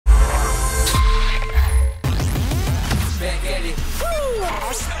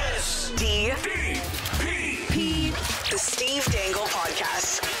The Steve Dangle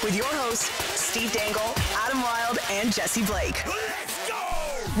Podcast with your hosts, Steve Dangle, Adam Wilde, and Jesse Blake. Let's go!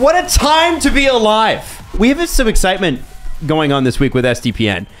 What a time to be alive. We have some excitement going on this week with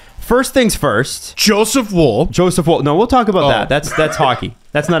SDPN. First things first. Joseph Wool. No, we'll talk about that. That's hockey.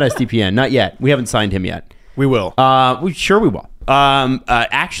 That's not SDPN. Not yet. We haven't signed him yet. We will. We will.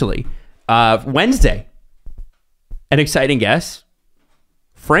 Actually, Wednesday, an exciting guest,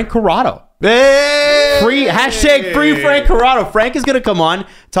 Frank Corrado. Hey! Free Frank Corrado. Frank is going to come on,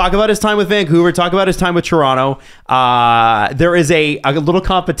 talk about his time with Vancouver, talk about his time with Toronto. There is a little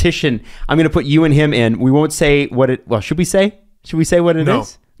competition. I'm going to put you and him in. We won't say what it... Well, should we say? Should we say what it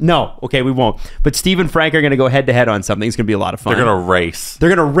is? No. Okay, we won't. But Steve and Frank are going to go head-to-head on something. It's going to be a lot of fun. They're going to race. They're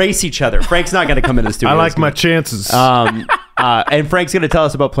going to race each other. Frank's not going to come in the studio. I like my chances. And Frank's going to tell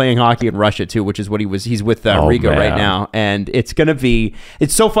us about playing hockey in Russia too, which is what he's with Riga right now. And it's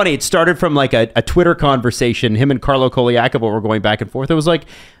so funny. It started from like a Twitter conversation. Him and Carlo Koliakova were going back and forth. It was like,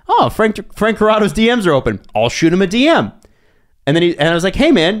 oh, Frank Corrado's DMs are open. I'll shoot him a DM. And then I was like,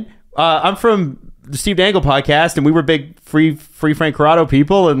 hey man, I'm from the Steve Dangle Podcast and we were big free Frank Corrado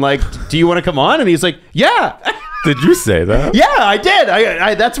people. And like, do you want to come on? And he's like, yeah. Did you say that? Yeah, I did.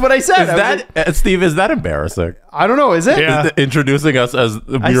 I that's what I said. Steve, is that embarrassing? I don't know. Is it? Yeah. Introducing us as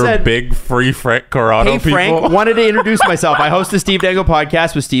your big free Frank Corrado people? Hey, Frank, wanted to introduce myself. I host the Steve Dangle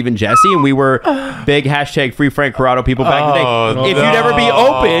Podcast with Steve and Jesse, and we were big free Frank Corrado people back in the day. If you'd ever be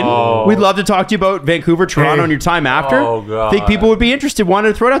open, we'd love to talk to you about Vancouver, Toronto, and your time after. Oh, God. Think people would be interested. Wanted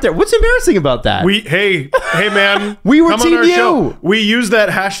to throw it out there. What's embarrassing about that? Hey man, We were come on Team our U. show. We used that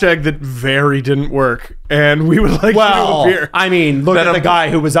hashtag that very didn't work, and we would like to appear. I mean, look at the guy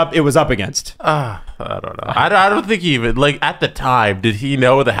who it was up against. I don't know. I don't think he even, like, at the time, did he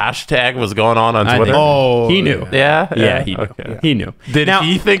know the hashtag was going on Twitter? He knew. Yeah, he knew. Okay. He knew. Did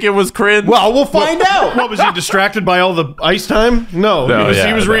he think it was cringe? Well, we'll find out. What, was he distracted by all the ice time? No,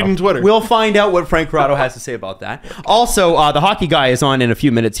 he was reading Twitter. We'll find out what Frank Corrado has to say about that. Also, the hockey guy is on in a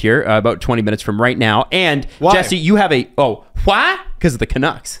few minutes here, about 20 minutes from right now. And why? Jesse, you have why? Because of the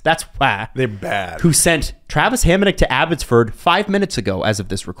Canucks. That's why. They're bad. Who sent Travis Hamonic to Abbotsford 5 minutes ago as of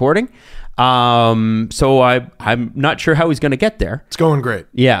this recording. So I'm not sure how he's going to get there. It's going great.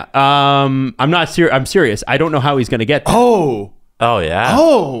 Yeah. I'm serious. I don't know how he's going to get there. Oh, yeah.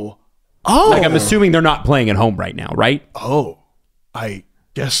 Like, I'm assuming they're not playing at home right now, right? Oh, I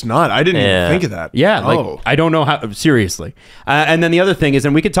guess not. I didn't even think of that. Yeah, I don't know how, seriously. And then the other thing is,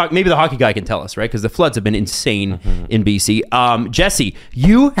 and we could talk, maybe the hockey guy can tell us, right? Because the floods have been insane in BC. Jesse,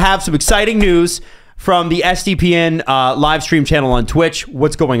 you have some exciting news from the SDPN live stream channel on Twitch.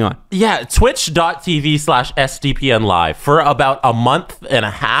 What's going on? Yeah, twitch.tv/SDPN live. For about a month and a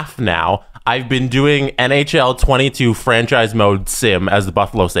half now, I've been doing NHL 22 franchise mode sim as the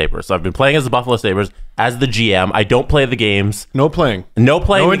Buffalo Sabres. So I've been playing as the Buffalo Sabres as the GM. I don't play the games. No playing. No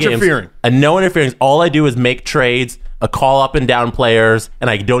playing No the games. interfering. And no interference. All I do is make trades, call up and down players,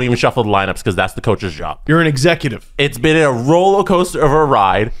 and I don't even shuffle the lineups because that's the coach's job. You're an executive. It's been a roller coaster of a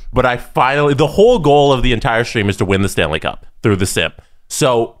ride, but the whole goal of the entire stream is to win the Stanley Cup through the sim.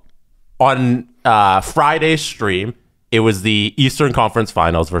 So on Friday's stream, it was the Eastern Conference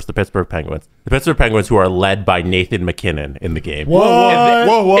Finals versus the Pittsburgh Penguins. The Pittsburgh Penguins, who are led by Nathan McKinnon in the game.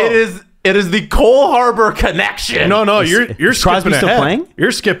 Whoa. It is the Cole Harbor connection. No, you're skipping ahead. still playing?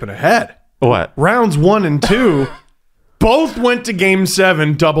 You're skipping ahead. What? Rounds 1 and 2 both went to Game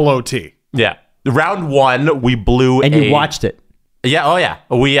 7 double OT. Yeah. Round 1, we blew And you watched it. Yeah, oh yeah.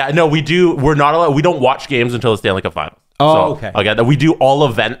 We do. We're not allowed. We don't watch games until the Stanley Cup Finals. Oh, okay. We do all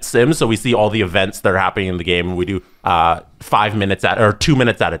event sims, so we see all the events that are happening in the game, and we do 2 minutes at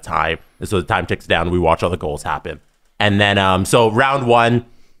a time. And so the time ticks down. We watch all the goals happen, and then so round 1,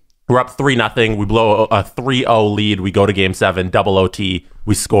 we're up 3-0. We blow a 3-0 lead. We go to Game 7, double OT.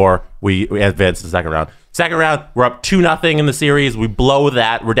 We score. We advance to the second round. Second round, we're up 2-0 in the series. We blow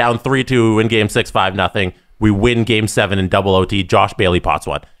that. We're down 3-2. We win Game 6, 5-0. We win Game 7 in double OT. Josh Bailey pots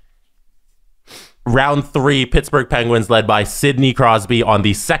one. Round 3, Pittsburgh Penguins led by Sidney Crosby on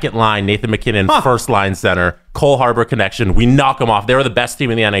the second line, Nathan McKinnon, first line center, Cole Harbor connection. We knock them off. They were the best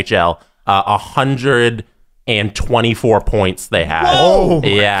team in the NHL. 124 points they had. Oh,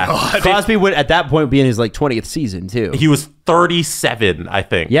 yeah. God. Crosby would, at that point, be in his 20th season, too. He was 37, I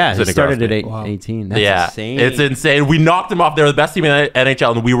think. Yeah, he Sidney started Crosby. at 18. That's insane. It's insane. We knocked them off. They were the best team in the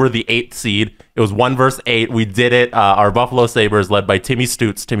NHL, and we were the 8th seed. It was 1 versus 8. We did it. Our Buffalo Sabres, led by Timmy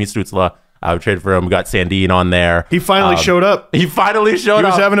Stützle, We traded for him. We got Sandin on there. He finally showed up. He finally showed up.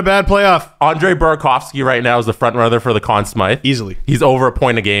 He was having a bad playoff. Andre Burakovsky right now is the front runner for the Conn Smythe. Easily. He's over a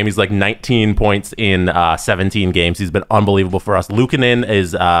point a game. He's like 19 points in 17 games. He's been unbelievable for us. Luukkonen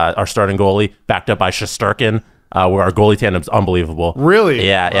is our starting goalie, backed up by Shesterkin. Where our goalie tandem's unbelievable. Really?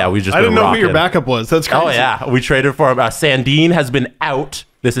 Yeah. We just I didn't know rocking. who your backup was. That's crazy. Oh yeah, we traded for him. Sandin has been out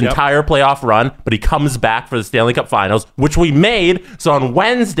this entire playoff run, but he comes back for the Stanley Cup Finals, which we made. So on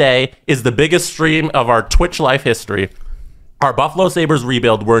Wednesday is the biggest stream of our Twitch life history. Our Buffalo Sabres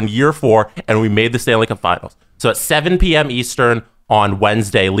rebuild. We're in year 4, and we made the Stanley Cup Finals. So at 7 p.m. Eastern on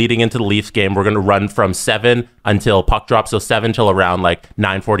Wednesday, leading into the Leafs game, we're going to run from 7 until puck drop. So 7 till around like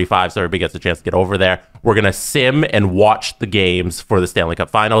 9:45, so everybody gets a chance to get over there. We're going to sim and watch the games for the Stanley Cup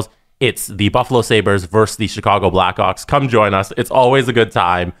Finals. It's the Buffalo Sabres versus the Chicago Blackhawks. Come join us. It's always a good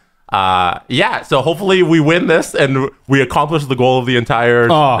time. So hopefully we win this and we accomplish the goal of the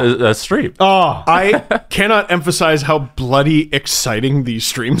entire stream. I cannot emphasize how bloody exciting these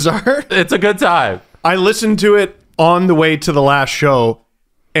streams are. It's a good time. I listened to it on the way to the last show,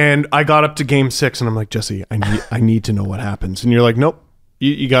 and I got up to game 6, and I'm like, Jesse, I need to know what happens. And you're like, nope,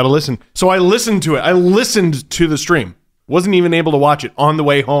 you got to listen. So I listened to it. I listened to the stream. Wasn't even able to watch it on the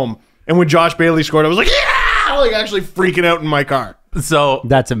way home. And when Josh Bailey scored, I was like, yeah! Like actually freaking out in my car. So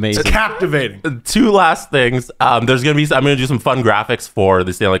that's amazing. It's captivating. 2 last things. I'm going to do some fun graphics for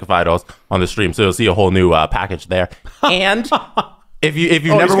the Stanley Cup Finals on the stream. So you'll see a whole new package there. And if you've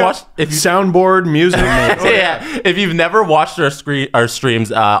never watched, soundboard music, if you've never watched our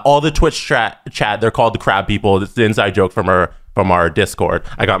streams, all the Twitch chat, they're called the Crab People. It's the inside joke from our Discord.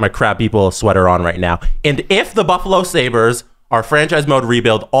 I got my Crab People sweater on right now. And if the Buffalo Sabres are franchise mode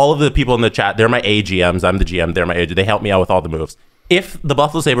rebuild, all of the people in the chat, they're my AGMs. I'm the GM. They're my AG. They help me out with all the moves. If the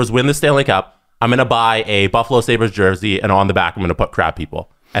Buffalo Sabres win the Stanley Cup, I'm going to buy a Buffalo Sabres jersey, and on the back, I'm going to put Crab People.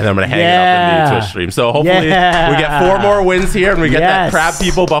 And then I'm going to hang it up in the Twitch stream. So hopefully we get 4 more wins here, and we get that Crab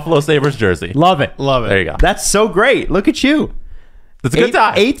People Buffalo Sabres jersey. Love it. There you go. That's so great. Look at you. That's a good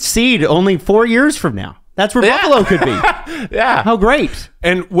time. 8th seed only 4 years from now. That's where Buffalo could be. Yeah. How great.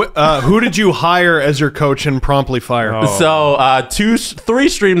 And who did you hire as your coach and promptly fire? So 3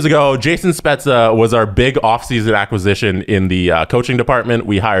 streams ago, Jason Spezza was our big offseason acquisition in the coaching department.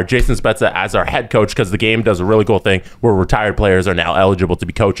 We hired Jason Spezza as our head coach because the game does a really cool thing where retired players are now eligible to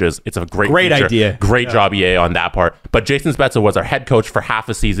be coaches. It's a great idea. Great job, EA, on that part. But Jason Spezza was our head coach for half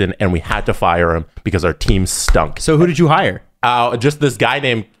a season, and we had to fire him because our team stunk. So who did you hire? Just this guy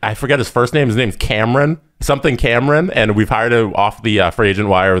named, I forget his first name. His name's Cameron, and we've hired him off the free agent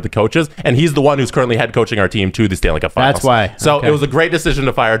wire with the coaches, and he's the one who's currently head coaching our team to the Stanley Cup Finals. That's why. So it was a great decision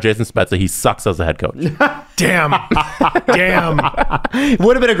to fire Jason Spezza. He sucks as a head coach. Damn.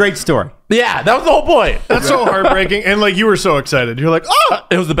 Would have been a great story. Yeah, that was the whole point. That's so heartbreaking. And like you were so excited. You're like, oh!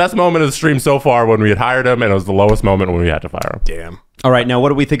 It was the best moment of the stream so far when we had hired him, and it was the lowest moment when we had to fire him. Damn. All right, now what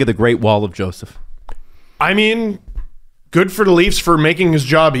do we think of the Great Wall of Joseph? I mean, good for the Leafs for making his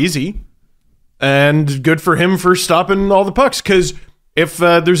job easy, and good for him for stopping all the pucks. Because if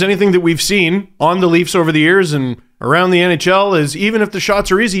there's anything that we've seen on the Leafs over the years and around the NHL is even if the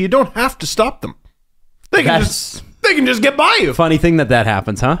shots are easy, you don't have to stop them. They can just get by you. Funny thing that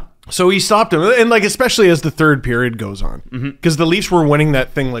happens, huh? So he stopped him, and like especially as the third period goes on, because the Leafs were winning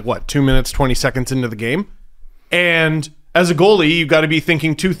that thing like what 2 minutes 20 seconds into the game, and as a goalie, you got to be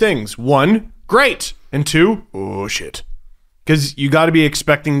thinking 2 things: 1, great, and 2, oh shit. Because you got to be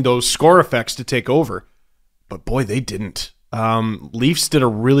expecting those score effects to take over. But boy, they didn't. Leafs did a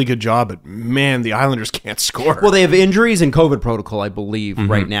really good job, but man, the Islanders can't score. Well, they have injuries and COVID protocol, I believe,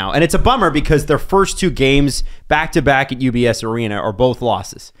 right now. And it's a bummer because their first 2 games back-to-back at UBS Arena are both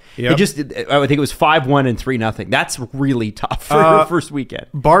losses. Yep. I think it was 5-1 and 3-0. That's really tough for your first weekend.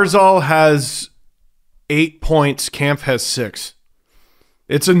 Barzal has 8 points. Kampf has 6.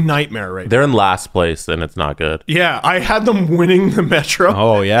 It's a nightmare right now. They're in last place, and it's not good. Yeah, I had them winning the Metro.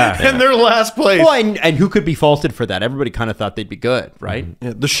 Oh, yeah. And they're last place. Well, and who could be faulted for that? Everybody kind of thought they'd be good, right?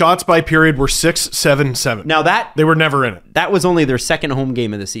 Yeah, the shots by period were 6, 7, 7. Now they were never in it. That was only their second home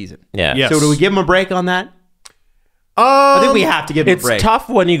game of the season. Yeah. Yes. So do we give them a break on that? I think we have to give them a break. It's tough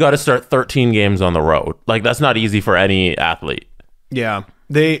when you got to start 13 games on the road. Like, that's not easy for any athlete. Yeah.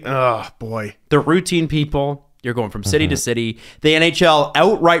 Boy. They're routine people. You're going from city to city. The NHL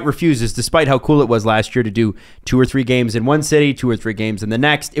outright refuses, despite how cool it was last year, to do 2 or 3 games in one city, 2 or 3 games in the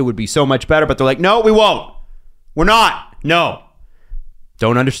next. It would be so much better, but they're like, no, we won't. We're not. No.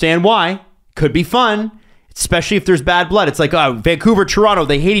 Don't understand why. Could be fun, especially if there's bad blood. It's like, Vancouver, Toronto,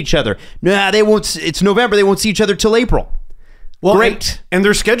 they hate each other. Nah, they won't. It's November. They won't see each other till April. Well, great. And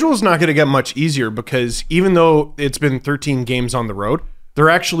their schedule is not going to get much easier because even though it's been 13 games on the road, they're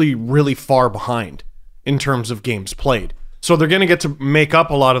actually really far behind in terms of games played. So they're going to get to make up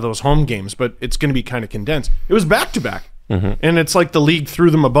a lot of those home games, but it's going to be kind of condensed. It was back-to-back. And it's like the league threw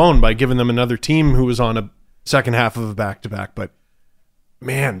them a bone by giving them another team who was on a second half of a back-to-back. But,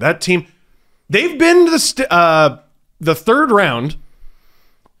 man, that team, they've been to the third round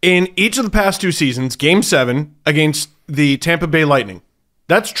in each of the past 2 seasons, Game 7 against the Tampa Bay Lightning.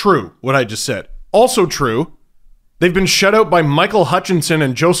 That's true, what I just said. Also true, they've been shut out by Michael Hutchinson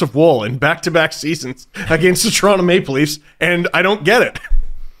and Joseph Woll in back-to-back seasons against the Toronto Maple Leafs, and I don't get it.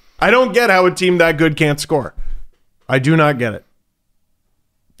 I don't get how a team that good can't score. I do not get it.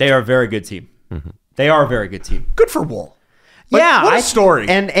 They are a very good team. They are a very good team. Good for Woll. What a story.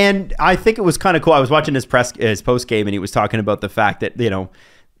 And I think it was kind of cool. I was watching his post game, and he was talking about the fact that,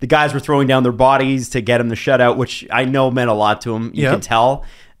 the guys were throwing down their bodies to get him the shutout, which I know meant a lot to him. You can tell.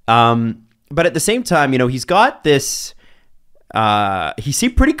 But at the same time, he's got this. He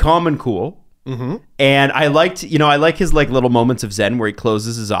seemed pretty calm and cool, and I like his little moments of zen where he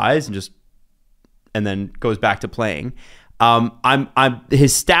closes his eyes and then goes back to playing.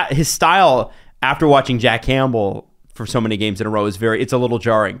 His style after watching Jack Campbell for so many games in a row it's a little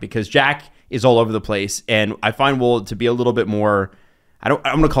jarring because Jack is all over the place, and I find Woll to be a little bit more. I'm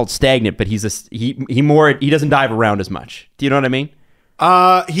going to call it stagnant, but he doesn't dive around as much. Do you know what I mean?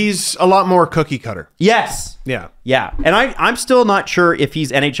 He's a lot more cookie cutter. Yes. Yeah. Yeah. And I'm still not sure if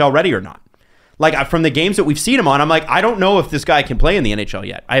he's NHL ready or not. Like, from the games that we've seen him on, I'm like, I don't know if this guy can play in the NHL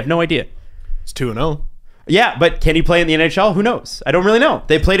yet. I have no idea. It's 2-0. Yeah, but can he play in the NHL? Who knows? I don't really know.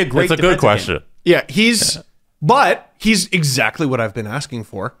 They played a great That's a good question. Game. Yeah, but he's exactly what I've been asking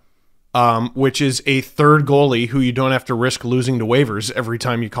for, which is a third goalie who you don't have to risk losing to waivers every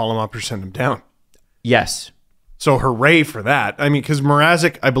time you call him up or send him down. Yes. So hooray for that. I mean, because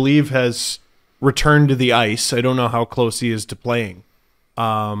Mrazek, I believe, has returned to the ice. I don't know how close he is to playing.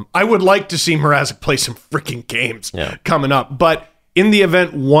 I would like to see Mrazek play some freaking games coming up. But in the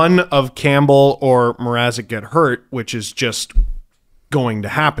event one of Campbell or Mrazek get hurt, which is just going to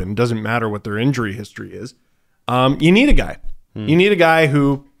happen, doesn't matter what their injury history is, you need a guy. You need a guy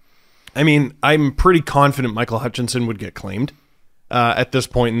who, I mean, I'm pretty confident Michael Hutchinson would get claimed at this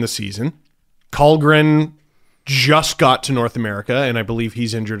point in the season. Kallgren just got to North America, and I believe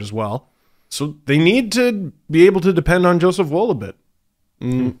he's injured as well. So they need to be able to depend on Joseph Woll a bit.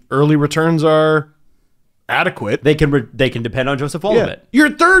 Early returns are adequate. They can depend on Joseph Woll a bit.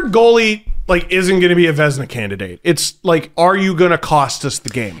 Your third goalie isn't going to be a Vezina candidate. It's like, are you going to cost us the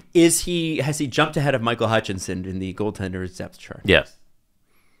game? Has he jumped ahead of Michael Hutchinson in the goaltender's depth chart? Yes.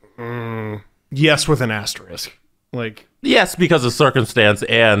 Yes, with an asterisk. Yes, because of circumstance,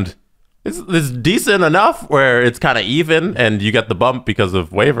 and it's decent enough where it's kind of even, and you get the bump because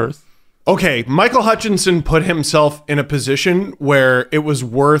of waivers. Okay, Michael Hutchinson put himself in a position where it was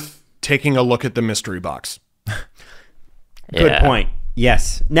worth taking a look at the mystery box. Good point.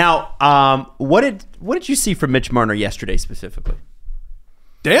 Yes. Now, what did you see from Mitch Marner yesterday specifically?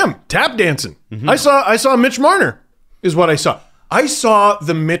 Damn, tap dancing. I saw Mitch Marner is what I saw. I saw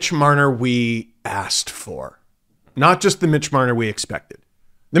the Mitch Marner we asked for, not just the Mitch Marner we expected.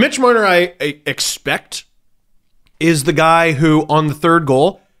 The Mitch Marner I expect is the guy who, on the third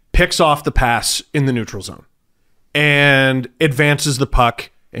goal, picks off the pass in the neutral zone and advances the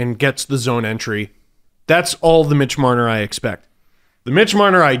puck and gets the zone entry. That's all the Mitch Marner I expect. The Mitch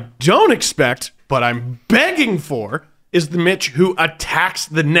Marner I don't expect, but I'm begging for, is the Mitch who attacks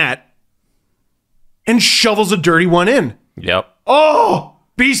the net and shovels a dirty one in. Yep. Oh,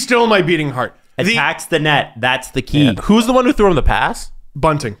 be still my beating heart. Attacks the net. That's the key. Yeah. Who's the one who threw him the pass?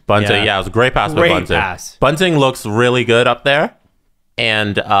 Bunting. Yeah, it was a great pass by Bunting. Pass. Bunting looks really good up there.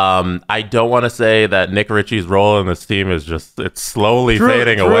 And I don't want to say that Nick Ritchie's role in this team is it's slowly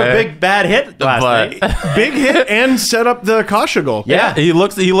fading away. A big bad hit last night. Big hit and set up the Kasha goal. Yeah, he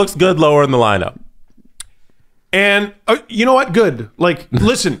looks good lower in the lineup. And you know what? Good.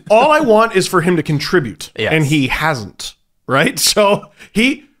 Listen, all I want is for him to contribute. Yes. And he hasn't. Right? So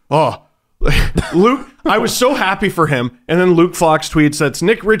Luke, I was so happy for him. And then Luke Fox tweets that's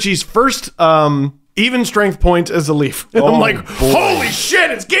Nick Ritchie's first even strength point as a Leaf. And I'm like, holy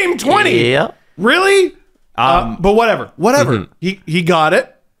shit, it's game 20. Yeah. Really? But whatever. He got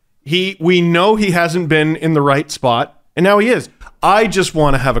it. We know he hasn't been in the right spot, and now he is. I just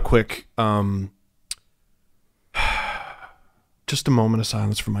want to have a quick just a moment of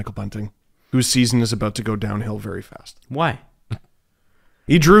silence for Michael Bunting, whose season is about to go downhill very fast. Why?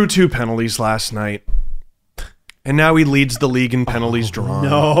 He drew 2 penalties last night, and now he leads the league in penalties drawn.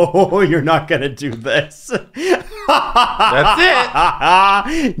 No, you're not going to do this. That's it.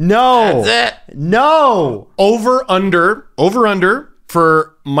 No. That's it. No. Over under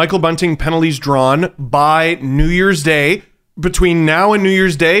for Michael Bunting penalties drawn by New Year's Day, between now and New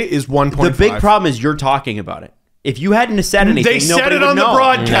Year's Day, is 1.5. The big problem is you're talking about it. If you hadn't said anything, they said it on the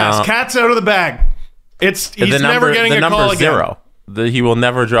broadcast. No. Cat's out of the bag. He's never getting a call again. Zero. He will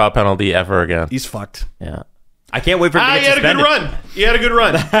never draw a penalty ever again. He's fucked. Yeah. I can't wait for him to get suspended. He had a good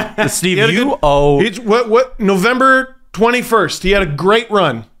run. Steve, you owe... November 21st. He had a great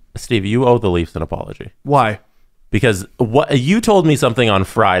run. Steve, you owe the Leafs an apology. Why? Because you told me something on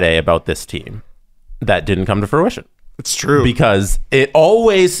Friday about this team that didn't come to fruition. It's true. Because it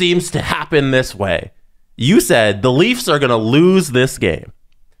always seems to happen this way. You said the Leafs are going to lose this game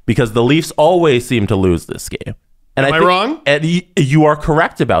because the Leafs always seem to lose this game. And Am I wrong? And you are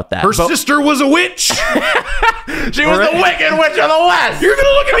correct about that. Her sister was a witch. She was the Wicked Witch of the West. You're going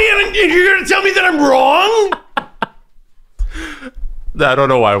to look at me and you're going to tell me that I'm wrong? I don't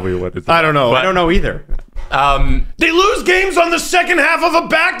know why we would. I don't know. I don't know either. They lose games on the second half of a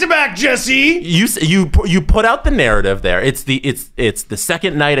back-to-back, Jesse. You put out the narrative there. It's the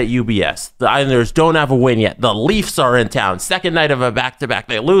second night at UBS. The Islanders don't have a win yet. The Leafs are in town. Second night of a back-to-back.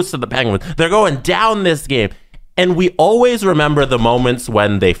 They lose to the Penguins. They're going down this game. And we always remember the moments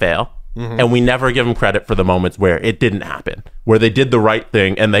when they fail. Mm-hmm. And we never give them credit for the moments where it didn't happen, where they did the right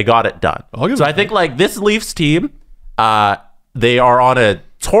thing and they got it done. So I think like this Leafs team, they are on a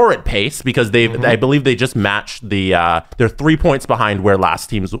torrid pace because I believe they just matched they're 3 points behind where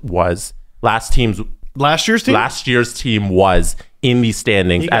last year's team was in these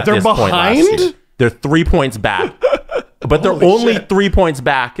standings at this point last year. They're 3 points back, but they're only 3 points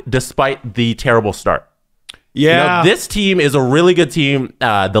back despite the terrible start. Yeah, this team is a really good team.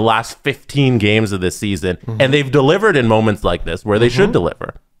 The last 15 games of this season, and they've delivered in moments like this where they should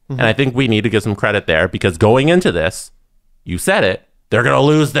deliver. And I think we need to give some credit there because going into this, you said it, they're going to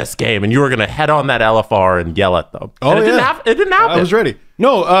lose this game, and you were going to head on that LFR and yell at them. Oh, and it didn't happen. I was ready.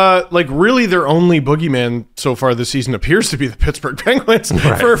 No, really their only boogeyman so far this season appears to be the Pittsburgh Penguins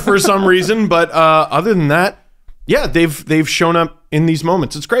for some reason. But other than that, yeah, they've shown up in these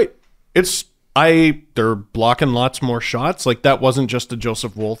moments. It's great. They're blocking lots more shots. Like that wasn't just a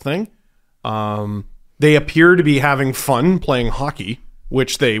Joseph Woll thing. They appear to be having fun playing hockey,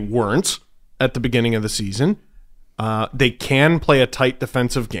 which they weren't at the beginning of the season. They can play a tight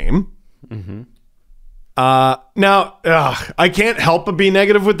defensive game. Now, I can't help but be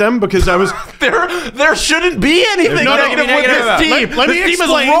negative with them because I was there shouldn't be anything negative with this team. Let me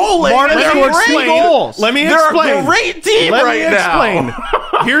explain. Marner scored 3 goals. Let me They're explain. A great team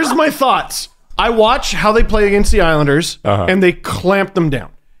now. Here's my thoughts. I watch how they play against the Islanders, and they clamp them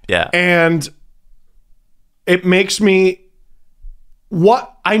down. Yeah, and it makes me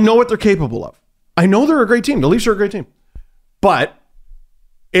I know what they're capable of. I know they're a great team. The Leafs are a great team. But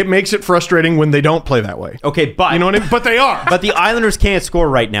it makes it frustrating when they don't play that way. Okay, but... You know what I mean? But they are. But the Islanders can't score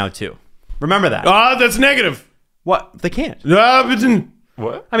right now, too. Remember that. That's negative. What? They can't.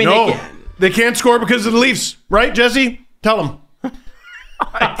 What? I mean, no, they can't score because of the Leafs. Right, Jesse? Tell them.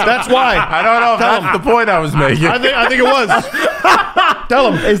 That's why. I don't know if that's the point I was making. I think it was.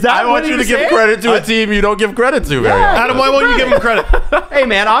 Tell them. Is that I want you to give credit to a team you don't give credit to very often. Adam, why won't you give them credit? Hey,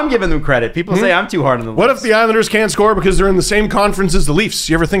 man, I'm giving them credit. People say I'm too hard on the Leafs. What if the Islanders can't score because they're in the same conference as the Leafs?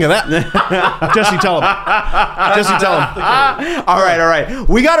 You ever think of that? Jesse, tell them. Jesse, tell them. All right.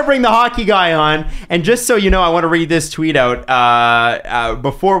 We got to bring the hockey guy on. And just so you know, I want to read this tweet out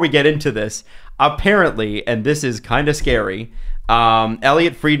before we get into this. Apparently, and this is kind of scary,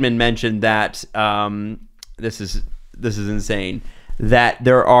 Elliot Friedman mentioned that this is insane, that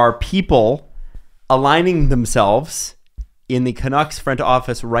there are people aligning themselves in the Canucks front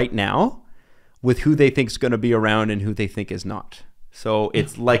office right now with who they think is going to be around and who they think is not. So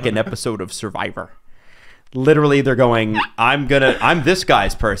it's like an episode of Survivor. Literally, they're going, I'm this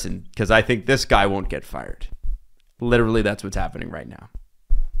guy's person because I think this guy won't get fired. Literally, that's what's happening right now.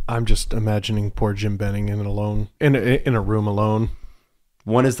 I'm just imagining poor Jim Benning in a room alone.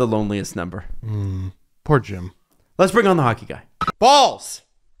 One is the loneliest number. Poor Jim. Let's bring on the hockey guy. Balls.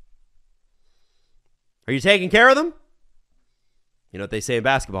 Are you taking care of them? You know what they say in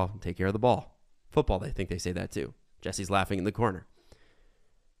basketball? Take care of the ball. Football, they think they say that too. Jesse's laughing in the corner.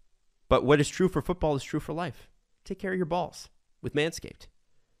 But what is true for football is true for life. Take care of your balls with Manscaped.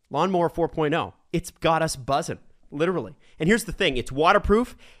 Lawnmower 4.0. It's got us buzzing. Literally. And here's the thing. It's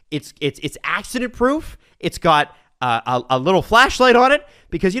waterproof. It's accident proof. It's got a little flashlight on it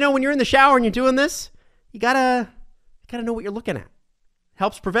because, when you're in the shower and you're doing this, you gotta know what you're looking at.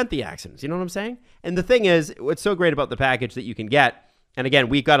 Helps prevent the accidents. You know what I'm saying? And the thing is, what's so great about the package that you can get, and again,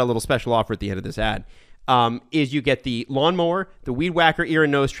 we've got a little special offer at the end of this ad, is you get the lawnmower, the weed whacker ear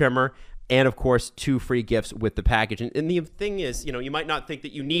and nose trimmer, and of course 2 free gifts with the package. And the thing is, you might not think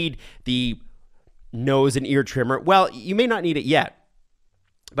that you need the nose and ear trimmer. Well, you may not need it yet,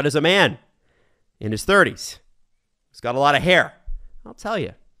 but as a man in his 30s, he's got a lot of hair, I'll tell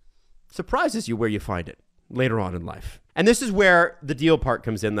you, surprises you where you find it later on in life. And this is where the deal part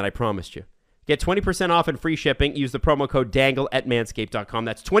comes in that I promised you. Get 20% off and free shipping. Use the promo code DANGLE at manscaped.com.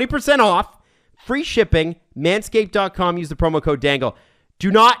 That's 20% off, free shipping, manscaped.com. Use the promo code DANGLE.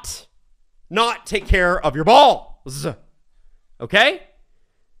 Do not take care of your balls, okay?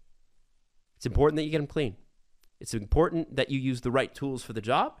 It's important that you get them clean. It's important that you use the right tools for the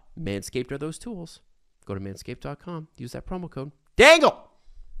job. Manscaped are those tools. Go to manscaped.com. Use that promo code DANGLE.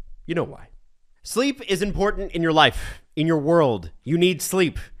 You know why. Sleep is important in your life, in your world. You need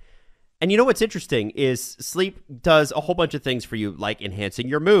sleep. And you know what's interesting is sleep does a whole bunch of things for you, like enhancing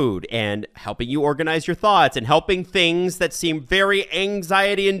your mood and helping you organize your thoughts and helping things that seem very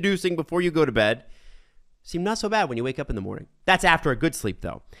anxiety-inducing before you go to bed seem not so bad when you wake up in the morning. That's after a good sleep,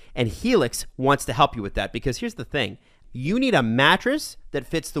 though. And Helix wants to help you with that, because here's the thing. You need a mattress that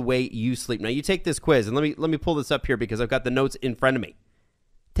fits the way you sleep. Now, you take this quiz, and let me pull this up here because I've got the notes in front of me.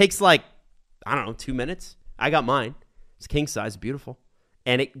 Takes like, 2 minutes. I got mine. It's king size, beautiful.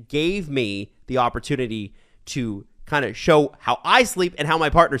 And it gave me the opportunity to kind of show how I sleep and how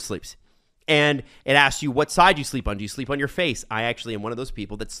my partner sleeps. And it asks you what side you sleep on. Do you sleep on your face? I actually am one of those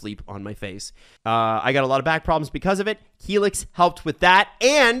people that sleep on my face. I got a lot of back problems because of it. Helix helped with that,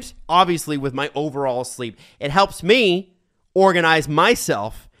 and obviously with my overall sleep. It helps me organize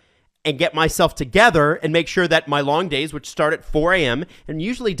myself and get myself together and make sure that my long days, which start at 4 a.m. and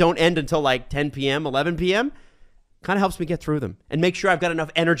usually don't end until like 10 p.m., 11 p.m., kind of helps me get through them and make sure I've got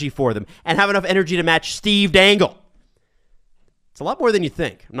enough energy for them and have enough energy to match Steve Dangle. It's a lot more than you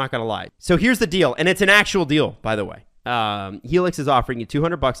think. I'm not going to lie. So here's the deal, and it's an actual deal, by the way. Helix is offering you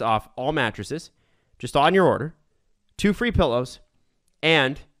 $200 off all mattresses, just on your order, 2 free pillows,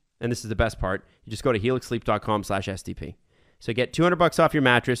 and this is the best part, you just go to helixsleep.com/STP. So get $200 off your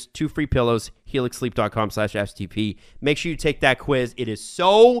mattress, 2 free pillows, helixsleep.com/STP. Make sure you take that quiz. It is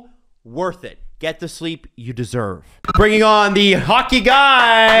so worth it. Get the sleep you deserve. Bringing on the hockey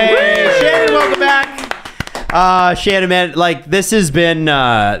guy. Shannon, welcome back. Shannon, man, like this has been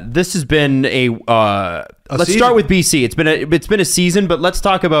a let's season. start with BC. It's been a season, but let's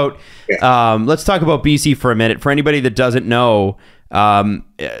talk about BC for a minute. For anybody that doesn't know,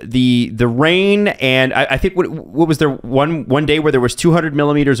 the rain, and I think what was there one day where there was 200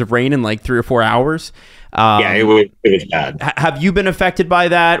 millimeters of rain in like 3 or 4 hours. It was bad. Have you been affected by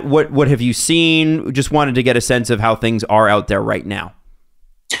that? What have you seen? Just wanted to get a sense of how things are out there right now.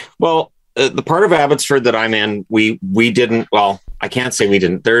 Well, the part of Abbotsford that I'm in, we didn't. Well, I can't say we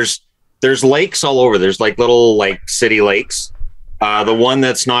didn't. There's lakes all over. There's like little like city lakes. The one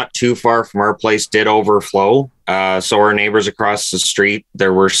that's not too far from our place did overflow. So our neighbors across the street,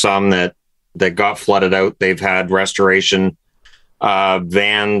 there were some that got flooded out. They've had restoration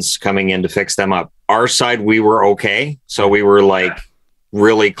vans coming in to fix them up. Our side, we were okay. So we were like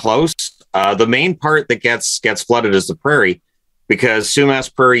really close. The main part that gets flooded is the prairie, because Sumas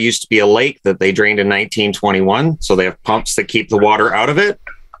Prairie used to be a lake that they drained in 1921. So they have pumps that keep the water out of it.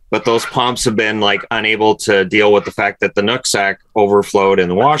 But those pumps have been like unable to deal with the fact that the Nooksack overflowed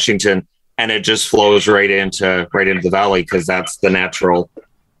in Washington, and it just flows right into the valley, because that's the natural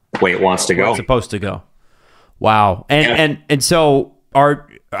way it wants to go. It's supposed to go. Wow. And so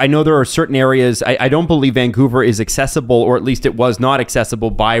I know there are certain areas. I don't believe Vancouver is accessible, or at least it was not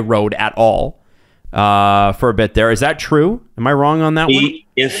accessible by road at all for a bit there. Is that true? Am I wrong on that one?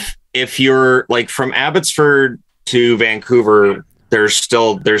 If you're like from Abbotsford to Vancouver, there's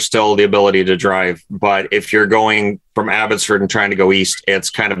still the ability to drive. But if you're going from Abbotsford and trying to go east, it's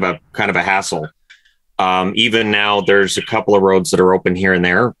kind of a hassle. Even now, there's a couple of roads that are open here and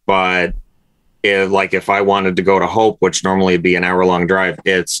there, but if I wanted to go to Hope, which normally would be an hour-long drive,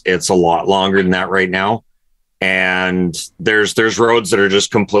 it's a lot longer than that right now. And there's roads that are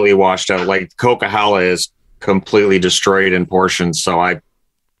just completely washed out. Like Coquihalla is completely destroyed in portions. So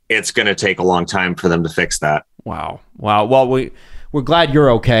it's going to take a long time for them to fix that. Wow. Well, we're glad you're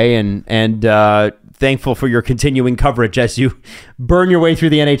okay, and thankful for your continuing coverage as you burn your way through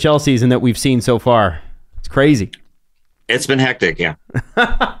the NHL season that we've seen so far. It's crazy. It's been hectic, yeah.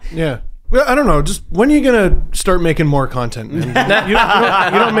 Yeah. Well, I don't know. Just when are you going to start making more content, man? You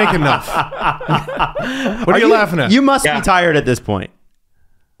don't make enough. What are you laughing at? You must be tired at this point.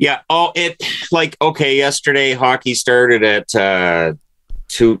 Yeah. Oh, yesterday hockey started at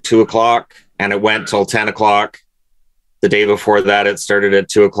 2 o'clock and it went till 10 o'clock. The day before that, it started at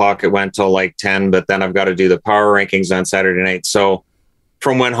 2 o'clock. It went till like 10, but then I've got to do the power rankings on Saturday night. So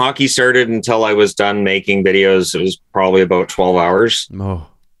from when hockey started until I was done making videos, it was probably about 12 hours. Oh.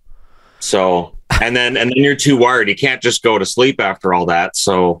 So, and then you're too wired. You can't just go to sleep after all that.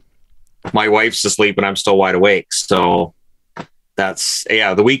 So my wife's asleep and I'm still wide awake. So that's,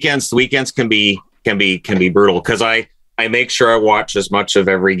 yeah, the weekends can be brutal, because I make sure I watch as much of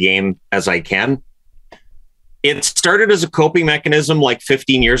every game as I can. It started as a coping mechanism like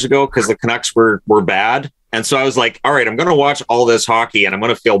 15 years ago, because the Canucks were bad. And so I was like, all right, I'm going to watch all this hockey and I'm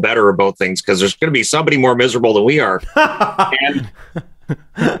going to feel better about things, because there's going to be somebody more miserable than we are. And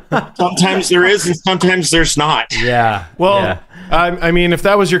sometimes there is and sometimes there's not. Yeah. Well, yeah. I mean, if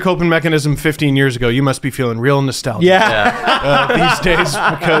that was your coping mechanism 15 years ago, you must be feeling real nostalgic these days,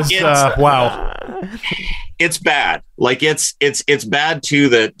 because, wow. It's bad. Like it's bad too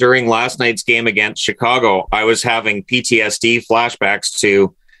that during last night's game against Chicago, I was having PTSD flashbacks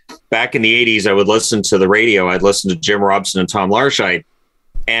to back in the 80s. I would listen to the radio. I'd listen to Jim Robson and Tom Larscheid.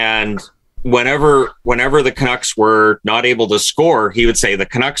 And whenever the Canucks were not able to score, he would say, the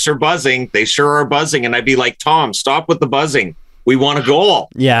Canucks are buzzing. They sure are buzzing. And I'd be like, Tom, stop with the buzzing. We want a goal.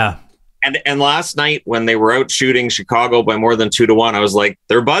 Yeah. And last night when they were out shooting Chicago by more than 2-1, I was like,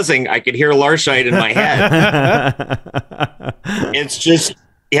 they're buzzing. I could hear Larscheid in my head. It's just,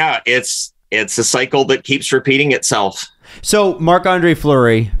 yeah, it's a cycle that keeps repeating itself. So Marc-Andre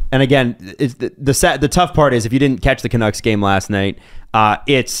Fleury, and again, the tough part is, if you didn't catch the Canucks game last night,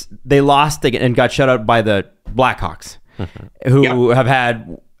 they lost and got shut out by the Blackhawks, who have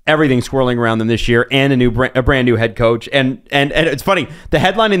had everything swirling around them this year, and a brand new head coach. And it's funny, the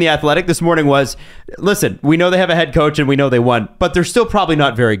headline in The Athletic this morning was, listen, we know they have a head coach and we know they won, but they're still probably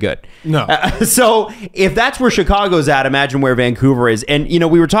not very good. No. So if that's where Chicago's at, imagine where Vancouver is. And,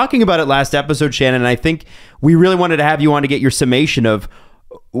 we were talking about it last episode, Shannon, and I think we really wanted to have you on to get your summation of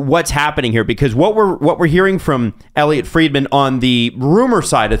what's happening here, because what we're hearing from Elliot Friedman on the rumor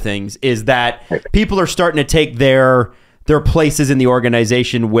side of things is that people are starting to take their places in the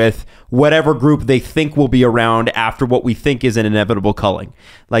organization with whatever group they think will be around after what we think is an inevitable culling.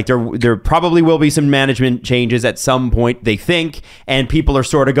 Like there probably will be some management changes at some point, they think, and people are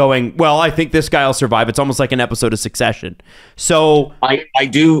sort of going, well, I think this guy will survive. It's almost like an episode of Succession. So I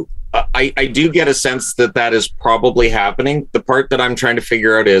do get a sense that is probably happening. The part that I'm trying to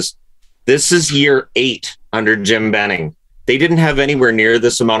figure out is, this is year 8 under Jim Benning. They didn't have anywhere near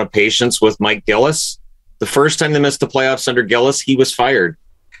this amount of patience with Mike Gillis. The first time they missed the playoffs under Gillis, he was fired,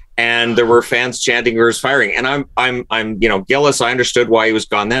 and there were fans chanting he was firing. And I'm Gillis, I understood why he was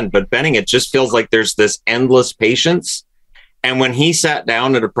gone then, but Benning, it just feels like there's this endless patience. And when he sat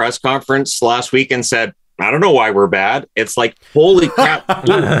down at a press conference last week and said, I don't know why we're bad, it's like, holy crap,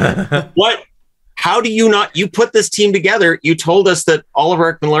 dude, what? How do you not? You put this team together. You told us that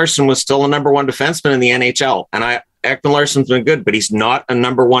Oliver Ekman-Larsson was still a number 1 defenseman in the NHL, and Ekman-Larsson's been good, but he's not a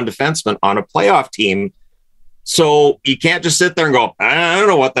number 1 defenseman on a playoff team. So you can't just sit there and go, I don't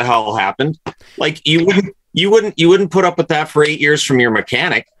know what the hell happened. Like you wouldn't put up with that for 8 years from your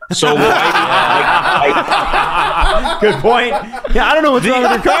mechanic. So good point. Yeah, I don't know what's wrong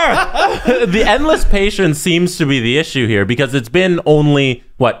with your car. The endless patience seems to be the issue here, because it's been only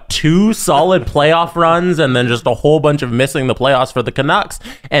 2 solid playoff runs and then just a whole bunch of missing the playoffs for the Canucks.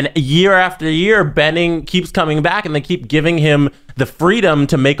 And year after year, Benning keeps coming back and they keep giving him the freedom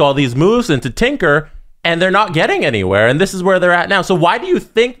to make all these moves and to tinker, and they're not getting anywhere. And this is where they're at now. So why do you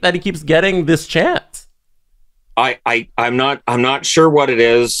think that he keeps getting this chance? I'm not sure what it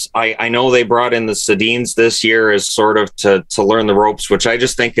is. I know they brought in the Sedins this year as sort of to learn the ropes, which I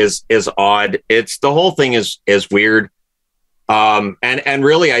just think is odd. It's, the whole thing is weird. And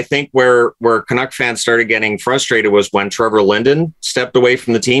really, I think where Canuck fans started getting frustrated was when Trevor Linden stepped away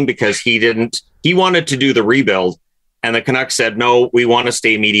from the team, because he wanted to do the rebuild. And the Canucks said, no, we want to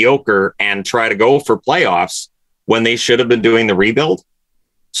stay mediocre and try to go for playoffs, when they should have been doing the rebuild.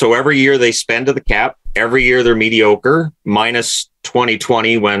 So every year they spend to the cap. Every year they're mediocre, minus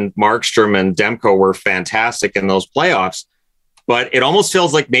 2020 when Markstrom and Demko were fantastic in those playoffs. But it almost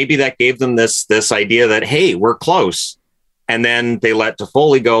feels like maybe that gave them this idea that, hey, we're close. And then they let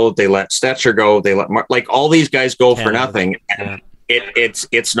Toffoli go. They let Stetcher go. They let all these guys go for nothing. And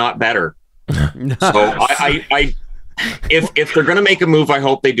it's not better. So if they're going to make a move, I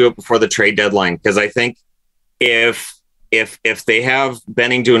hope they do it before the trade deadline, because I think if they have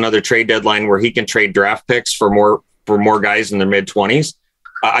Benning do another trade deadline where he can trade draft picks for more guys in their mid-20s,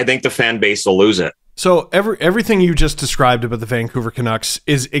 I think the fan base will lose it. So everything you just described about the Vancouver Canucks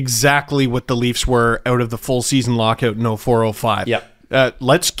is exactly what the Leafs were out of the full season lockout in 04-05. Yep.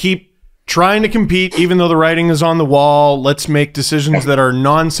 Let's keep trying to compete even though the writing is on the wall. Let's make decisions that are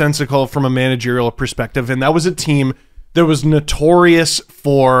nonsensical from a managerial perspective. And that was a team that was notorious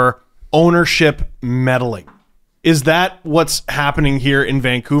for ownership meddling. Is that what's happening here in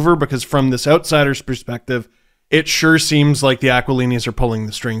Vancouver? Because from this outsider's perspective, it sure seems like the Aquilinis are pulling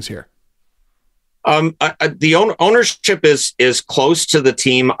the strings here. The ownership is close to the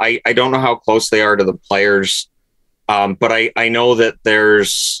team. I don't know how close they are to the players, but I know that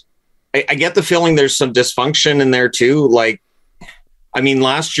I get the feeling there's some dysfunction in there too. Like, I mean,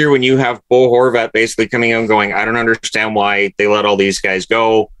 last year when you have Bo Horvat basically coming out and going, I don't understand why they let all these guys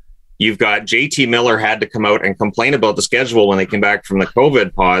go. You've got JT Miller had to come out and complain about the schedule when they came back from the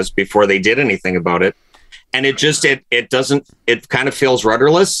COVID pause before they did anything about it. And it kind of feels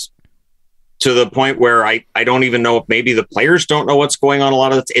rudderless to the point where I don't even know if maybe the players don't know what's going on. A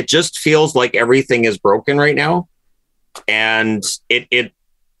lot of it just feels like everything is broken right now. And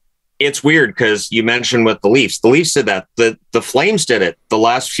it's weird because you mentioned with the Leafs did that. The Flames did it the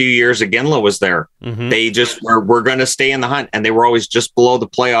last few years. Iginla was there. Mm-hmm. They just were going to stay in the hunt, and they were always just below the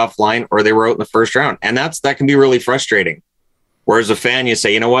playoff line, or they were out in the first round. And that can be really frustrating. Whereas a fan, you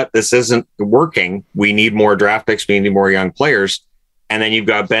say, you know what, this isn't working. We need more draft picks. We need more young players. And then you've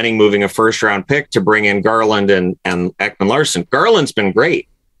got Benning moving a first round pick to bring in Garland and Ekman-Larsson. Garland's been great,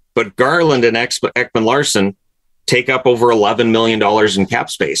 but Garland and Ekman-Larsson take up over $11 million in cap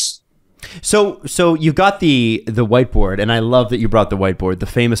space. So you got the whiteboard, and I love that you brought the whiteboard, the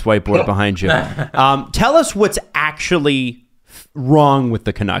famous whiteboard behind you. Tell us what's actually wrong with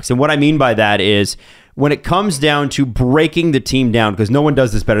the Canucks. And what I mean by that is when it comes down to breaking the team down, because no one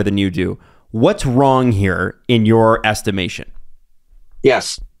does this better than you do, what's wrong here in your estimation?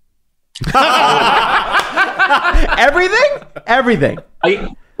 Yes. Everything.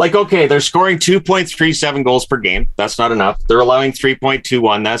 Okay, they're scoring 2.37 goals per game. That's not enough. They're allowing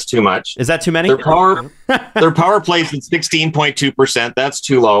 3.21. That's too much. Is that too many? Their power play is at 16.2%. That's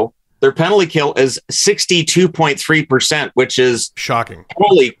too low. Their penalty kill is 62.3%, which is shocking.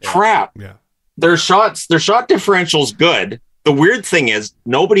 Holy crap. Yeah. Their shot differential's good. The weird thing is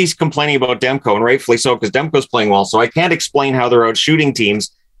nobody's complaining about Demko, and rightfully so, because Demko's playing well. So I can't explain how they're out shooting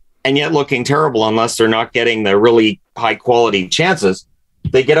teams and yet looking terrible unless they're not getting the really high quality chances.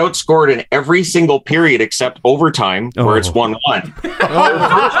 They get outscored in every single period except overtime, where it's 1-1.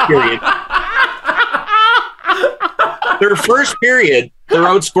 Their first period, they're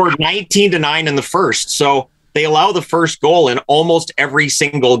outscored 19-9 in the first. So they allow the first goal in almost every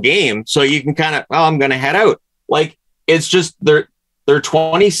single game. So you can kind of, I'm going to head out. Like, it's just they're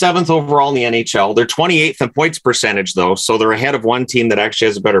 27th overall in the NHL. They're 28th in points percentage, though. So they're ahead of one team that actually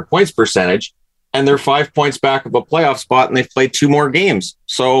has a better points percentage. And they're 5 points back of a playoff spot, and they've played 2 more games.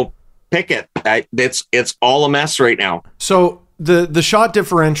 So pick it. It's all a mess right now. So the shot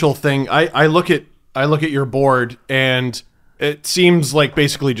differential thing, I look at your board, and it seems like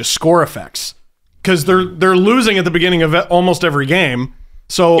basically just score effects, because they're losing at the beginning of almost every game.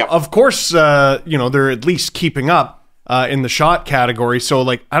 So yep. Of course, they're at least keeping up in the shot category. So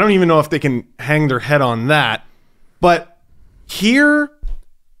like, I don't even know if they can hang their head on that. But here,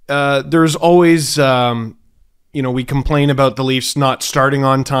 there's always, we complain about the Leafs not starting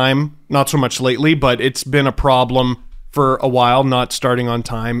on time, not so much lately, but it's been a problem for a while, not starting on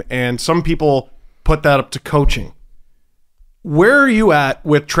time. And some people put that up to coaching. Where are you at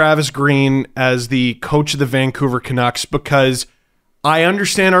with Travis Green as the coach of the Vancouver Canucks? Because I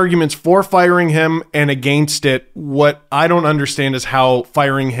understand arguments for firing him and against it. What I don't understand is how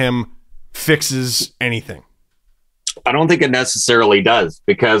firing him fixes anything. I don't think it necessarily does,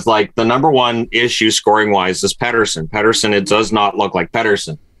 because like the number one issue scoring wise is Pettersson. Pettersson, it does not look like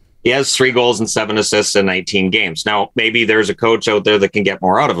Pettersson. He has 3 goals and 7 assists in 19 games. Now, maybe there's a coach out there that can get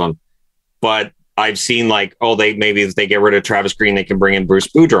more out of him, but I've seen like, maybe if they get rid of Travis Green, they can bring in Bruce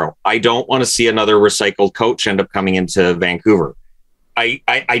Boudreau. I don't want to see another recycled coach end up coming into Vancouver. I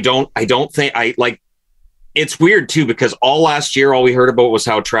don't think it's weird too, because all last year, all we heard about was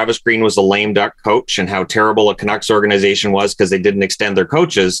how Travis Green was a lame duck coach and how terrible a Canucks organization was because they didn't extend their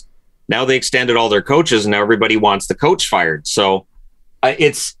coaches. Now they extended all their coaches, and now everybody wants the coach fired. So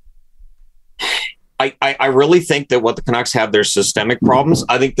I really think that what the Canucks have, there's systemic problems.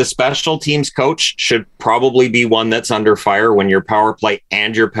 I think the special teams coach should probably be one that's under fire when your power play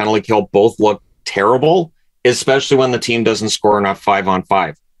and your penalty kill both look terrible, especially when the team doesn't score enough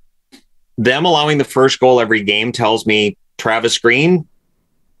 5-on-5. Them allowing the first goal every game tells me Travis Green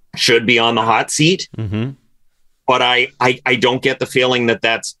should be on the hot seat. Mm-hmm. But I don't get the feeling that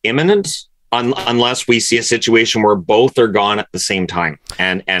that's imminent unless we see a situation where both are gone at the same time.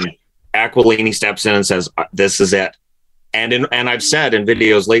 And Aquilini steps in and says, this is it. And I've said in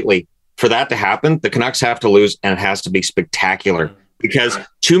videos lately, for that to happen, the Canucks have to lose, and it has to be spectacular. Because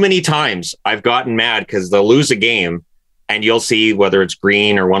too many times I've gotten mad because they'll lose a game and you'll see whether it's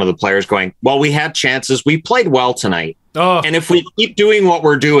Green or one of the players going, well, we had chances. We played well tonight. And if we keep doing what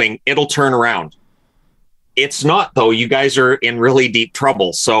we're doing, it'll turn around. It's not, though. You guys are in really deep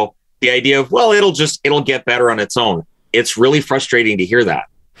trouble. So the idea of, well, it'll get better on its own. It's really frustrating to hear that.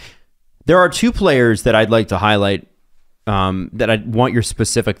 There are two players that I'd like to highlight that I want your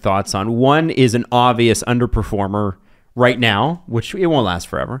specific thoughts on. One is an obvious underperformer right now, which it won't last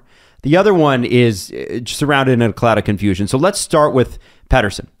forever. The other one is surrounded in a cloud of confusion. So let's start with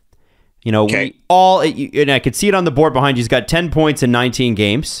Pettersson. We all, and I could see it on the board behind you. He's got 10 points in 19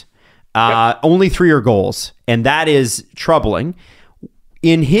 games. Only 3 are goals, and that is troubling.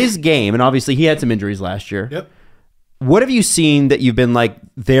 In his game, and obviously he had some injuries last year. Yep. What have you seen that you've been like,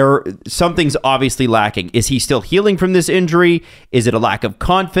 something's obviously lacking? Is he still healing from this injury? Is it a lack of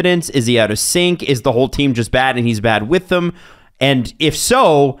confidence? Is he out of sync? Is the whole team just bad and he's bad with them? And if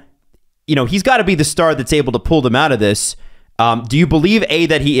so, he's got to be the star that's able to pull them out of this. Do you believe, A,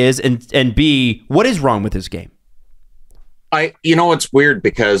 that he is, and B, what is wrong with his game? It's weird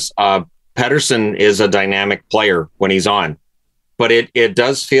because Pettersson is a dynamic player when he's on. But it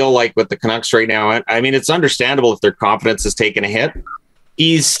does feel like with the Canucks right now, I mean, it's understandable if their confidence is taking a hit.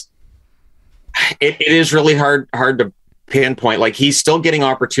 It is really hard to pinpoint. Like, he's still getting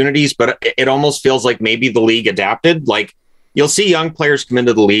opportunities, but it almost feels like maybe the league adapted. Like, you'll see young players come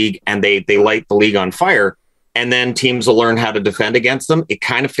into the league and they light the league on fire, and then teams will learn how to defend against them. It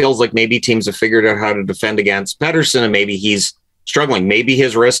kind of feels like maybe teams have figured out how to defend against Pettersson, and maybe he's struggling. Maybe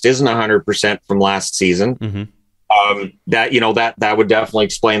his wrist isn't 100% from last season. Mm-hmm. That would definitely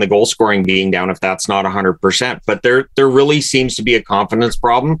explain the goal scoring being down if that's not 100%. But there really seems to be a confidence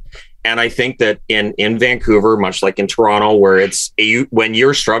problem. And I think that in Vancouver, much like in Toronto, where when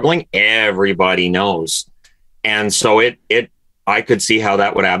you're struggling, everybody knows. And so I could see how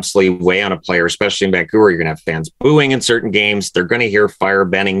that would absolutely weigh on a player, especially in Vancouver. You're going to have fans booing in certain games. They're going to hear fire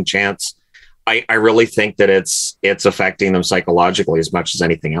Benning chants. I really think that it's affecting them psychologically as much as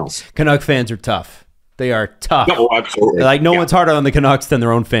anything else. Canuck fans are tough. They are tough. No, absolutely. Like, no one's harder on the Canucks than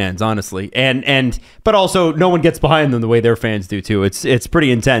their own fans, honestly. But also no one gets behind them the way their fans do too. It's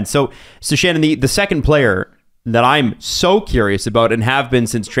pretty intense. So Shannon, the second player that I'm so curious about and have been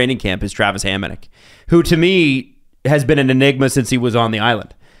since training camp is Travis Hamonic, who to me has been an enigma since he was on the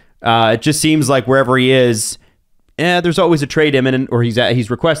island. It just seems like wherever he is, there's always a trade imminent, or he's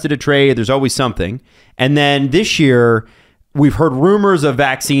requested a trade. There's always something. And then this year, we've heard rumors of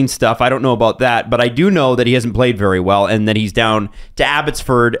vaccine stuff. I don't know about that, but I do know that he hasn't played very well and that he's down to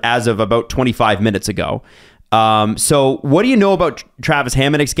Abbotsford as of about 25 minutes ago. So what do you know about Travis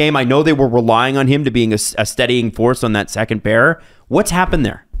Hamonic's game? I know they were relying on him to being a steadying force on that second pair. What's happened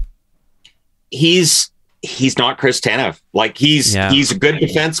there? He's not Chris Tanev. Like, he's a good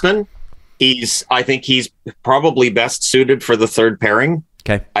defenseman. I think he's probably best suited for the third pairing.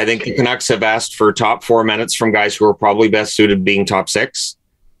 Okay. I think the Canucks have asked for top 4 minutes from guys who are probably best suited being top 6.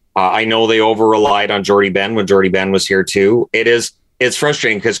 I know they over-relied on Jordy Ben when Jordy Ben was here too. It's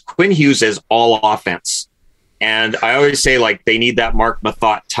frustrating because Quinn Hughes is all offense. And I always say, like, they need that Mark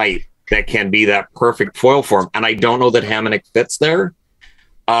Mathot type that can be that perfect foil for him. And I don't know that Hamonic fits there.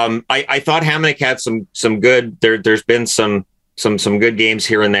 I thought Hamonic had some good, there's been some good games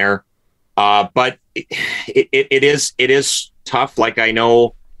here and there. But it is tough. Like, I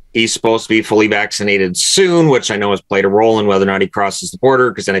know he's supposed to be fully vaccinated soon, which I know has played a role in whether or not he crosses the border,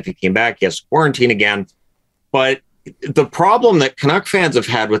 because then if he came back, he has to quarantine again. But the problem that Canuck fans have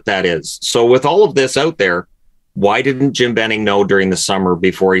had with that is, so with all of this out there, why didn't Jim Benning know during the summer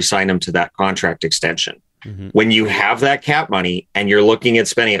before he signed him to that contract extension? Mm-hmm. When you have that cap money and you're looking at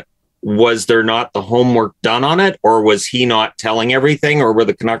spending it, was there not the homework done on it? Or was he not telling everything? Or were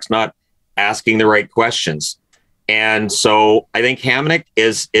the Canucks not asking the right questions? And so I think Hamonic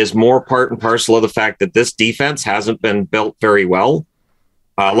is more part and parcel of the fact that this defense hasn't been built very well.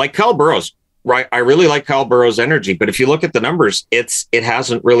 Like Kyle Burroughs, right? I really like Kyle Burroughs' energy, but if you look at the numbers, it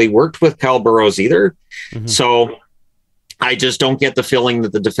hasn't really worked with Kyle Burroughs either. Mm-hmm. So I just don't get the feeling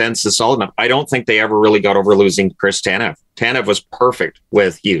that the defense is solid enough. I don't think they ever really got over losing Chris Tanev. Tanev was perfect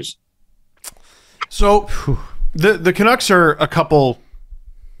with Hughes. So the Canucks are a couple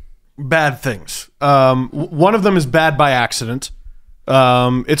bad things. One of them is bad by accident.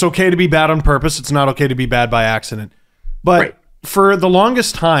 It's okay to be bad on purpose. It's not okay to be bad by accident. But for the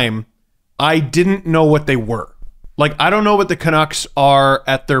longest time, I didn't know what they were. Like, I don't know what the Canucks are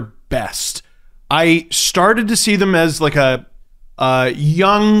at their best. I started to see them as like a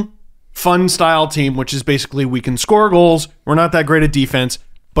young, fun style team, which is basically we can score goals. We're not that great at defense,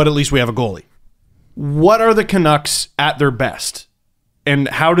 but at least we have a goalie. What are the Canucks at their best? And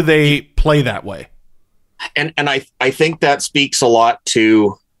how do they play that way? And I think that speaks a lot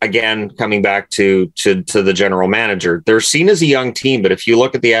to, again, coming back to the general manager. They're seen as a young team, but if you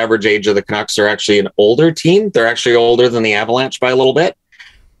look at the average age of the Canucks, they're actually an older team. They're actually older than the Avalanche by a little bit.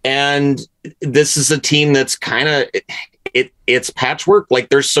 And this is a team that's kind of, it's patchwork. Like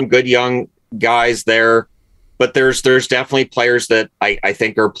there's some good young guys there, but there's definitely players that I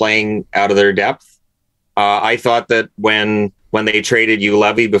think are playing out of their depth. I thought that when they traded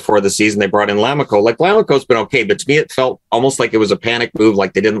Levy before the season, they brought in Lamico. Like Lamico's been okay, but to me, it felt almost like it was a panic move.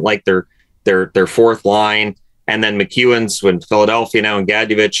 Like they didn't like their fourth line. And then McEwen's in Philadelphia now, and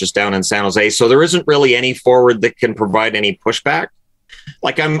Gadjevich is down in San Jose. So there isn't really any forward that can provide any pushback.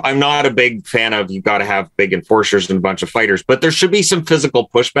 Like I'm not a big fan of, you've got to have big enforcers and a bunch of fighters, but there should be some physical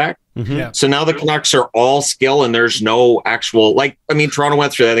pushback. Mm-hmm. Yeah. So now the Canucks are all skill and there's no actual, like, I mean, Toronto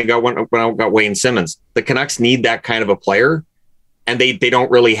went through that. They got Wayne Simmons. The Canucks need that kind of a player, and they don't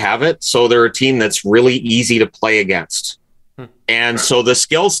really have it. So they're a team that's really easy to play against. And so the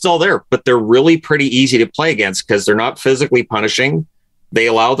skill's still there, but they're really pretty easy to play against because they're not physically punishing. They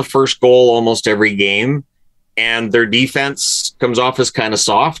allow the first goal almost every game, and their defense comes off as kind of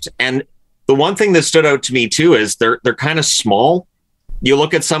soft. And the one thing that stood out to me too is they're kind of small. You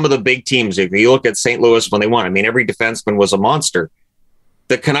look at some of the big teams. If you look at St. Louis when they won, I mean, every defenseman was a monster.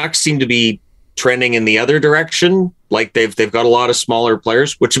 The Canucks seem to be trending in the other direction. Like they've got a lot of smaller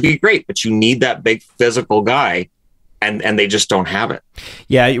players, which would be great, but you need that big physical guy. And they just don't have it.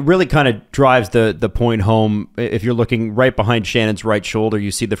 Yeah, it really kind of drives the point home. If you're looking right behind Shannon's right shoulder,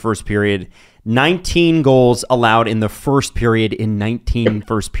 you see the first period. 19 goals allowed in the first period in 19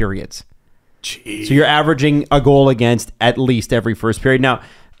 first periods. Jeez. So you're averaging a goal against at least every first period. Now,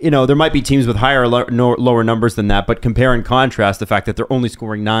 there might be teams with higher or lower numbers than that, but compare and contrast the fact that they're only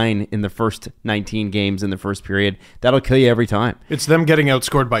scoring 9 in the first 19 games in the first period. That'll kill you every time. It's them getting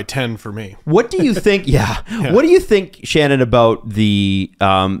outscored by 10 for me. What do you think? Yeah. What do you think, Shannon, about the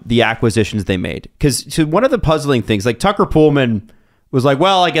acquisitions they made? Because one of the puzzling things, like Tucker Pullman was like,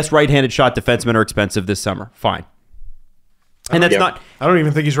 well, I guess right-handed shot defensemen are expensive this summer. Fine. And that's not. I don't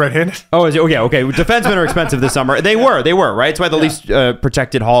even think he's right-handed. Oh, is it? Okay. Defensemen are expensive this summer. They were, right? That's why the least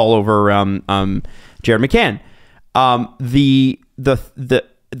protected Hall over Jared McCann.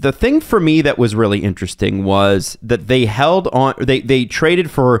 The thing for me that was really interesting was that they held on. They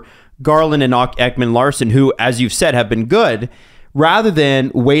traded for Garland and Ekman Larson, who, as you've said, have been good, rather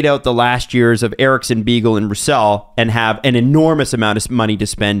than wait out the last years of Eriksson, Beagle, and Roussel and have an enormous amount of money to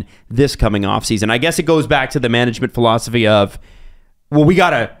spend this coming offseason. I guess it goes back to the management philosophy of, well, we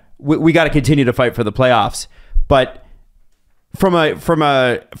gotta continue to fight for the playoffs. But from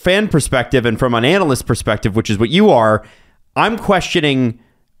a fan perspective and from an analyst perspective, which is what you are, I'm questioning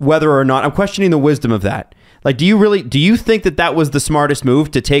the wisdom of that. Like, do you think that was the smartest move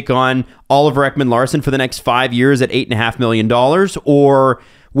to take on Oliver Ekman-Larsson for the next 5 years at $8.5 million? Or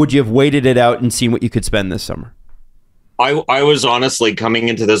would you have waited it out and seen what you could spend this summer? I was honestly, coming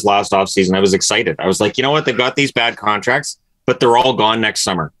into this last offseason, I was excited. I was like, you know what? They've got these bad contracts, but they're all gone next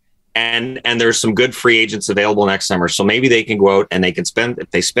summer. And there's some good free agents available next summer. So maybe they can go out and they can spend, if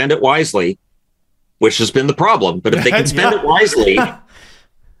they spend it wisely, which has been the problem, but if they can spend it wisely,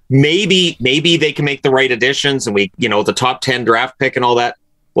 maybe they can make the right additions, and the top 10 draft pick and all that.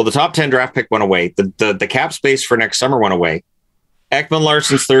 Well, the top 10 draft pick went away. The cap space for next summer went away.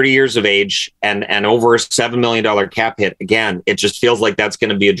 Ekman-Larsson's 30 years of age and over a $7 million cap hit. Again, it just feels like that's going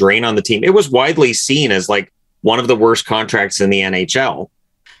to be a drain on the team. It was widely seen as like one of the worst contracts in the NHL.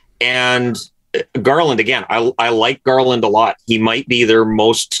 And Garland, again, I like Garland a lot. He might be their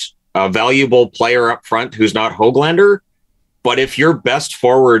most valuable player up front who's not Höglander. But if your best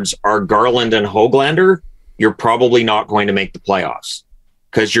forwards are Garland and Höglander, you're probably not going to make the playoffs,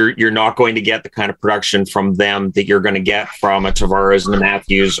 because you're not going to get the kind of production from them that you're going to get from a Tavares and a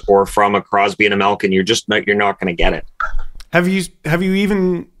Matthews or from a Crosby and a Malkin. You're not going to get it. Have you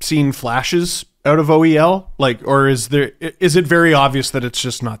even seen flashes out of OEL? Like, or is it very obvious that it's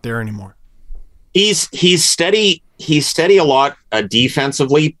just not there anymore? He's steady. He's steady a lot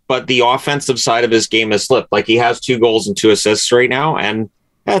defensively, but the offensive side of his game has slipped. Like, he has 2 goals and 2 assists right now, and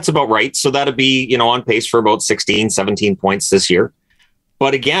that's about right. So that'd be, on pace for about 16, 17 points this year.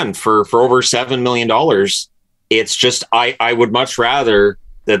 But again, for over $7 million, it's just, I would much rather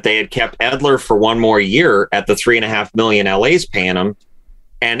that they had kept Edler for one more year at the $3.5 million LA's paying him,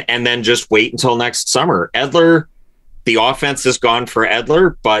 and then just wait until next summer. Edler, the offense is gone for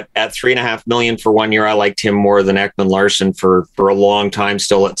Edler, but at $3.5 million for 1 year, I liked him more than Ekman-Larsson for a long time,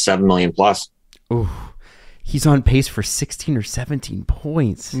 still at $7 million plus. Ooh, he's on pace for 16 or 17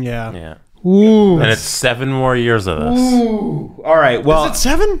 points. Yeah. Ooh. And it's 7 more years of this. Ooh. All right. Well, Is it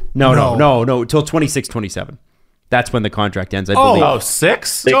 7? No. Till 26, 27. That's when the contract ends, I believe. Oh,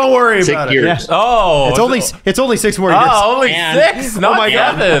 6? Don't worry 6 about it. years. Yeah. Oh. It's only 6 more years. Oh, only And- 6? Not my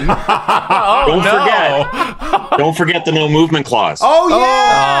God. 7. Don't forget the no movement clause. Oh,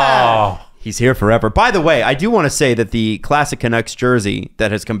 yeah. Oh. He's here forever. By the way, I do want to say that the classic Canucks jersey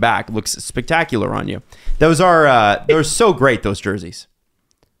that has come back looks spectacular on you. Those are they're so great, those jerseys.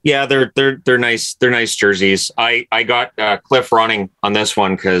 Yeah, they're nice. They're nice jerseys. I got Cliff running on this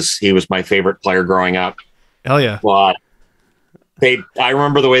one because he was my favorite player growing up. Hell yeah. But I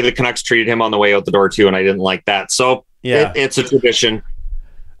remember the way the Canucks treated him on the way out the door too, and I didn't like that. So Yeah. it's a tradition.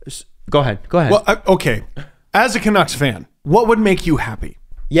 Go ahead. Well, okay. As a Canucks fan, what would make you happy?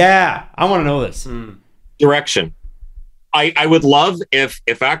 Yeah, I want to know this. Direction. I would love if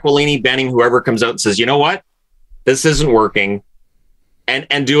Aquilini, Benning, whoever comes out and says, you know what, this isn't working,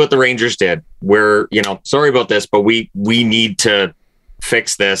 and do what the Rangers did, where, sorry about this, but we need to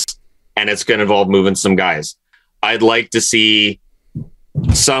fix this, and it's going to involve moving some guys. I'd like to see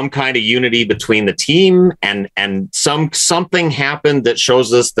some kind of unity between the team and something happen that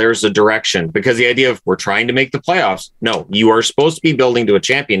shows us there's a direction, because the idea of we're trying to make the playoffs. No, you are supposed to be building to a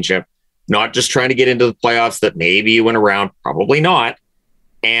championship, not just trying to get into the playoffs that maybe you went around, probably not.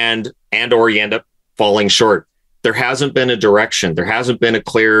 Or you end up falling short. There hasn't been a direction. There hasn't been a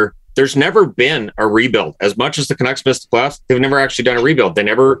clear, there's never been a rebuild. As much as the Canucks missed the playoffs, they've never actually done a rebuild. They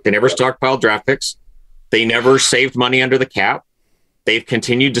never stockpiled draft picks. They never saved money under the cap. They've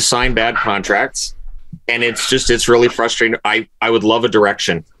continued to sign bad contracts, and it's really frustrating. I would love a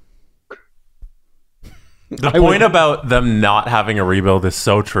direction. The point about them not having a rebuild is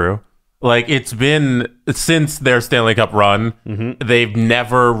so true. Like, it's been since their Stanley Cup run, they've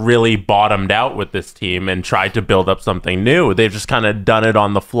never really bottomed out with this team and tried to build up something new. They've just kind of done it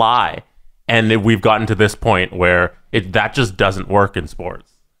on the fly. And we've gotten to this point where that just doesn't work in sports.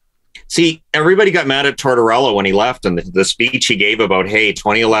 See, everybody got mad at Tortorella when he left, and the speech he gave about, hey,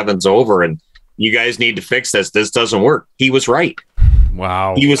 2011's over and you guys need to fix this. This doesn't work. He was right.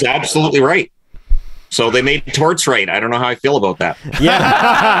 Wow. He was absolutely right. So they made Torts right. I don't know how I feel about that.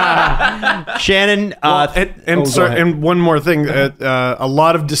 Yeah. Shannon. And one more thing. A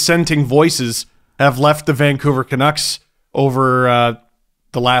lot of dissenting voices have left the Vancouver Canucks over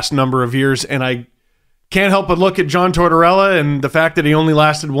the last number of years, and I can't help but look at John Tortorella and the fact that he only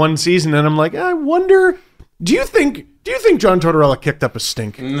lasted 1 season, and I'm like, I wonder, do you think John Tortorella kicked up a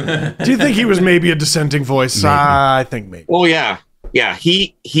stink? Do you think he was maybe a dissenting voice? I think maybe. Well, yeah.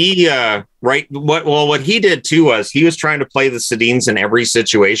 He right. What he did too was he was trying to play the Sedins in every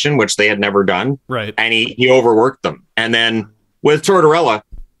situation, which they had never done. Right. And he overworked them. And then with Tortorella,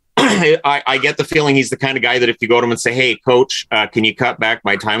 I get the feeling he's the kind of guy that if you go to him and say, hey, coach, can you cut back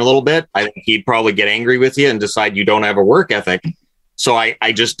my time a little bit? I think he'd probably get angry with you and decide you don't have a work ethic. So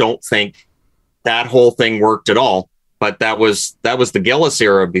I just don't think that whole thing worked at all. But that was the Gillis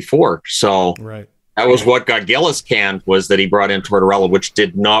era before. So right. That was what got Gillis canned, was that he brought in Tortorella, which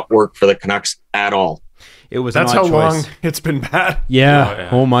did not work for the Canucks at all. It was That's how long it's been bad. Yeah.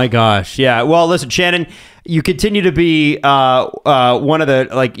 Oh my gosh. Yeah. Well, listen, Shannon, you continue to be one of the,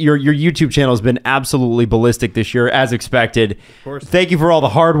 like, your YouTube channel has been absolutely ballistic this year, as expected. Of course. Thank you for all the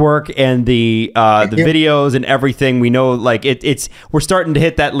hard work and the videos and everything. We know, like, we're starting to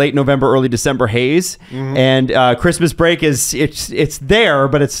hit that late November, early December haze, and Christmas break it's there,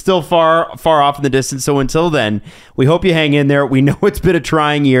 but it's still far off in the distance. So until then, we hope you hang in there. We know it's been a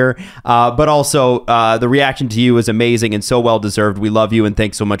trying year, but also the reaction to you is amazing and so well deserved. We love you, and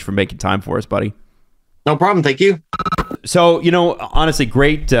thanks so much for making time for us, buddy. No problem. Thank you. So, honestly,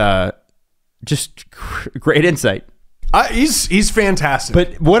 great, just great insight. He's fantastic.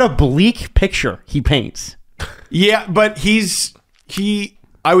 But what a bleak picture he paints. Yeah, but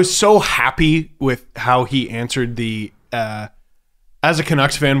I was so happy with how he answered the, as a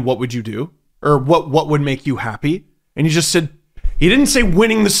Canucks fan, what would you do? Or what would make you happy? And he just said, he didn't say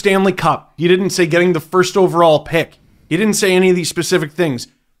winning the Stanley Cup. He didn't say getting the first overall pick. He didn't say any of these specific things.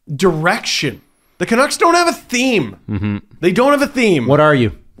 Direction. The Canucks don't have a theme. They don't have a theme. What are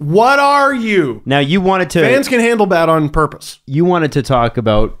you? What are you? Now, you wanted to... Fans can handle bad on purpose. You wanted to talk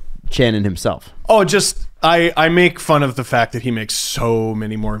about Shannon himself. Oh, just... I make fun of the fact that he makes so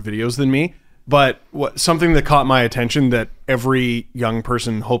many more videos than me, but something that caught my attention that every young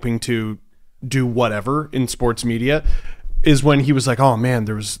person hoping to do whatever in sports media is when he was like, oh man,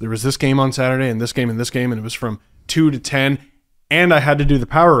 there was this game on Saturday and this game and this game, and it was from 2 to 10, and I had to do the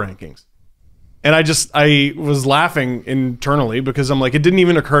power rankings. And I was laughing internally because I'm like, it didn't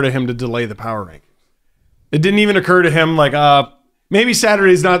even occur to him to delay the power rankings. It didn't even occur to him like, maybe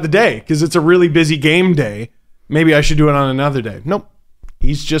Saturday's not the day because it's a really busy game day. Maybe I should do it on another day. Nope.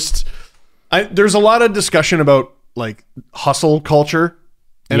 He's just... there's a lot of discussion about like hustle culture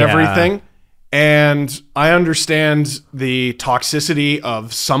and everything. And I understand the toxicity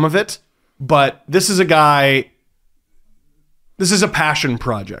of some of it, but this is a passion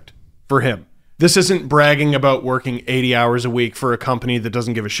project for him. This isn't bragging about working 80 hours a week for a company that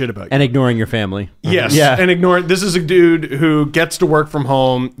doesn't give a shit about you. And ignoring your family. Yes. Yeah. And this is a dude who gets to work from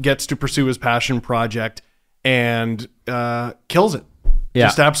home, gets to pursue his passion project, and kills it. Yeah.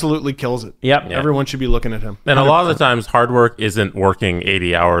 Just absolutely kills it. Yep. Yeah. Everyone should be looking at him. And 100%. A lot of the times, hard work isn't working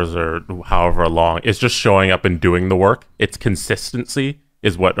 80 hours or however long. It's just showing up and doing the work. It's consistency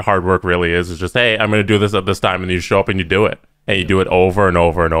is what hard work really is. It's just, hey, I'm going to do this at this time, and you show up and you do it. And you do it over and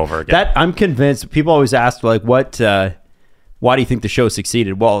over and over again. That I'm convinced. People always ask, like, why do you think the show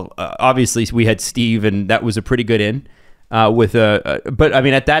succeeded? Well, obviously, we had Steve, and that was a pretty good in. But I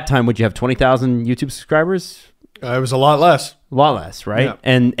mean, at that time, would you have 20,000 YouTube subscribers? It was a lot less. A lot less, right?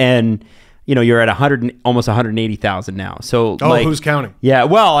 Yeah. And you know, you're at almost 180,000 now. So who's counting? Yeah,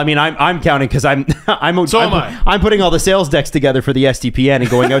 well, I mean, I'm counting because I'm putting all the sales decks together for the SDPN and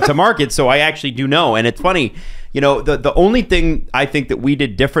going out to market. So I actually do know. And it's funny, you know, the only thing I think that we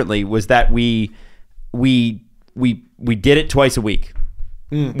did differently was that we did it twice a week.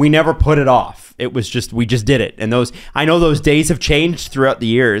 We never put it off. It was just, we just did it. And I know those days have changed throughout the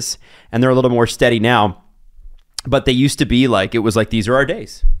years and they're a little more steady now. But they used to be like, it was like, these are our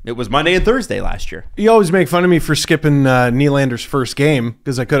days. It was Monday and Thursday last year. You always make fun of me for skipping Nylander's first game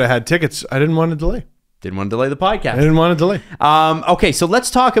because I could have had tickets. I didn't want to delay. Didn't want to delay the podcast. I didn't want to delay. Okay, so let's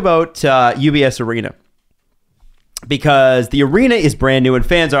talk about UBS Arena. Because the arena is brand new and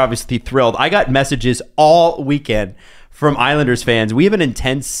fans are obviously thrilled. I got messages all weekend from Islanders fans. We have an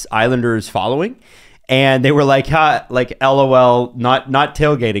intense Islanders following. And they were like, LOL, not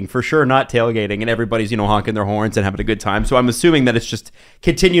tailgating, for sure, not tailgating. And everybody's, you know, honking their horns and having a good time. So I'm assuming that it's just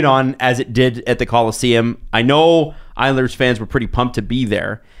continued on as it did at the Coliseum. I know Islanders fans were pretty pumped to be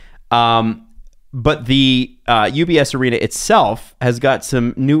there. But the UBS Arena itself has got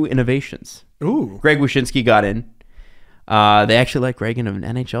some new innovations. Ooh. Greg Wyshynski got in. They actually let Greg in an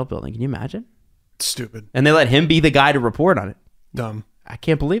NHL building. Can you imagine? Stupid. And they let him be the guy to report on it. Dumb. I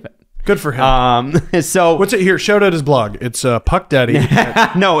can't believe it. Good for him. So what's it here? Shout out his blog. It's Puck Daddy.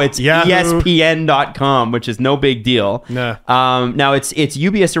 No, it's ESPN.com, which is no big deal. Nah. Now it's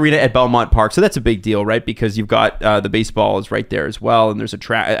UBS Arena at Belmont Park, so that's a big deal, right? Because you've got the baseball is right there as well, and there's a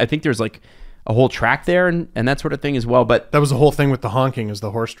track. I think there's like a whole track there and that sort of thing as well. But that was the whole thing with the honking, is the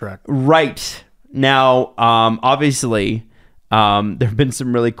horse track. Right. Now, obviously, there have been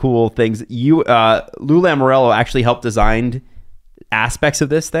some really cool things. Lou Lamoriello actually helped design aspects of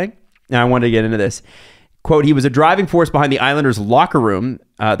this thing. Now, I wanted to get into this. Quote, he was a driving force behind the Islanders' locker room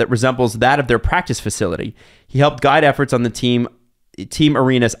that resembles that of their practice facility. He helped guide efforts on the team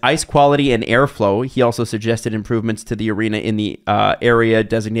arena's ice quality and airflow. He also suggested improvements to the arena in the area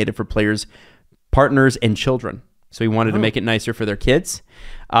designated for players, partners, and children. So he wanted to make it nicer for their kids.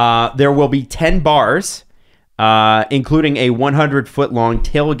 There will be 10 bars, including a 100-foot-long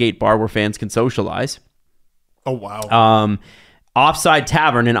tailgate bar where fans can socialize. Oh, wow. Offside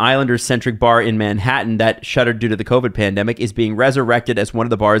Tavern, an Islanders-centric bar in Manhattan that shuttered due to the COVID pandemic, is being resurrected as one of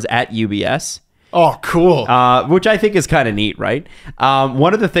the bars at UBS. Oh, cool. Which I think is kind of neat, right?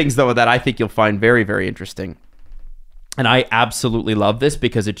 One of the things, though, that I think you'll find very, very interesting, and I absolutely love this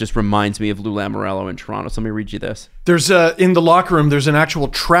because it just reminds me of Lou Lamoriello in Toronto. So let me read you this. There's in the locker room, there's an actual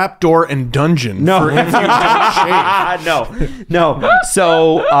trapdoor and dungeon. No. For if you don't shave. No.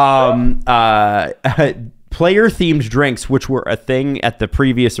 So, player-themed drinks, which were a thing at the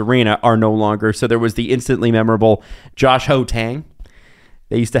previous arena, are no longer. So there was the instantly memorable Josh Ho Tang.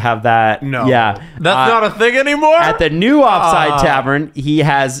 They used to have that. No. Yeah. That's not a thing anymore? At the new Offside Tavern, he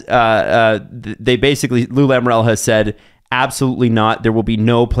has, they basically, Lou Lamoriello has said, absolutely not. There will be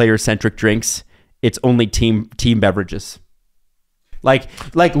no player-centric drinks. It's only team beverages. Like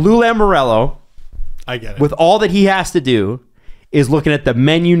Lou Lamoriello, I get it. with all that he has to do, is looking at the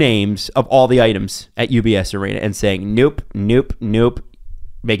menu names of all the items at UBS Arena and saying, nope.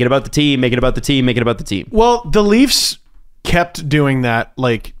 Make it about the team, make it about the team, make it about the team. Well, the Leafs kept doing that,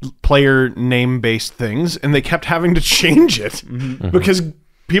 like, player name-based things, and they kept having to change it because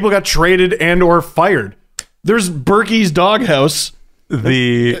people got traded and or fired. There's Berkey's Doghouse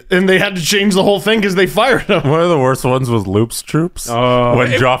And they had to change the whole thing because they fired him. One of the worst ones was Loop's troops. When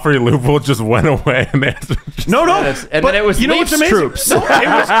Joffrey Lupul just went away. And they had to No. And then it was Leafs troops. No,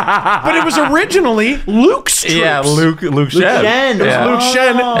 but it was originally Luke's troops. Yeah, Luke Shen. Shen. It was Luke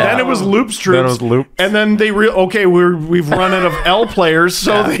Shen. Then it was Loop's troops. Then it was Loop. And then they we've run out of L players,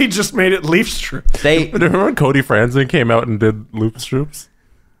 so they just made it Leafs troops. Remember when Cody Franzen came out and did Loop's troops?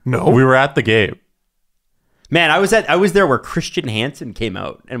 No. We were at the game. Man, I was there where Christian Hansen came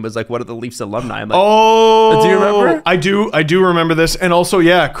out and was like one of the Leafs alumni. I'm like, Oh, do you remember? I do remember this, and also,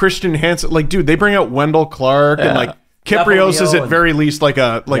 Christian Hansen. Like, dude, they bring out Wendell Clark and like Kiprios is at very least like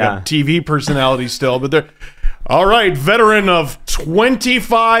a TV personality still, but they're all right. Veteran of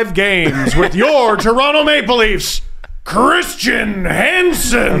 25 games with your Toronto Maple Leafs, Christian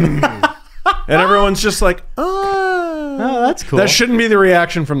Hansen, and everyone's just like, oh, that's cool. That shouldn't be the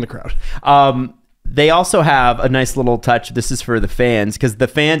reaction from the crowd. They also have a nice little touch. This is for the fans, because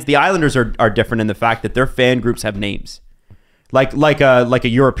the Islanders are different in the fact that their fan groups have names, like a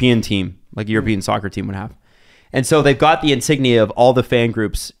European team, like a European soccer team would have. And so they've got the insignia of all the fan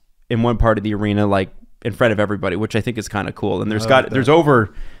groups in one part of the arena, like in front of everybody, which I think is kind of cool. And there's got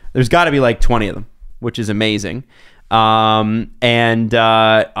to be like 20 of them, which is amazing. Obviously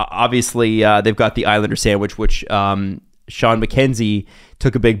they've got the Islander sandwich, which Sean McKenzie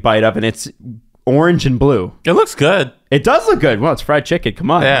took a big bite of, and it's orange and blue. It looks good. It does look good. Well, it's fried chicken.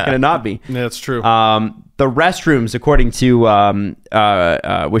 Come on. How can it not be? Yeah, that's true. The restrooms, according to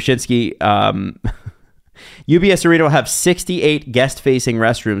Wyshynski, UBS Arena will have 68 guest-facing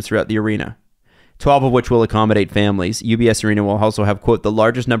restrooms throughout the arena, 12 of which will accommodate families. UBS Arena will also have, quote, the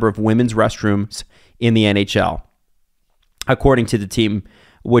largest number of women's restrooms in the NHL, according to the team,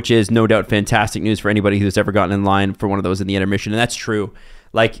 which is no doubt fantastic news for anybody who's ever gotten in line for one of those in the intermission. And that's true.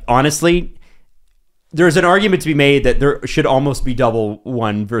 Like, honestly, there's an argument to be made that there should almost be double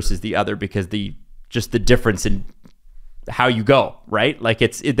one versus the other, because the difference in how you go, right? Like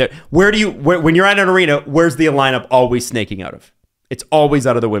when you're at an arena, where's the lineup always snaking out of? It's always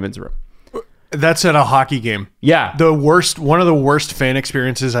out of the women's room. That's at a hockey game. Yeah. One of the worst fan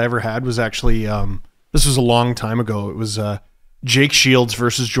experiences I ever had was actually, this was a long time ago. It was Jake Shields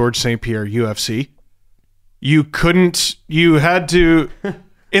versus George St. Pierre, UFC. You had to,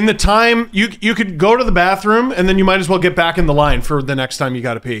 in the time, you could go to the bathroom and then you might as well get back in the line for the next time you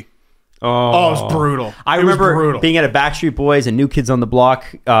got to pee. Oh, it was brutal. I remember being at a Backstreet Boys and New Kids on the Block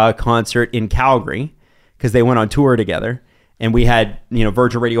concert in Calgary, because they went on tour together, and we had,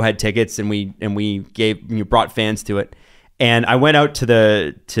 Virgin Radio had tickets, and we brought fans to it. And I went out to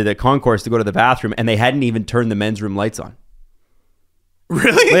the concourse to go to the bathroom, and they hadn't even turned the men's room lights on.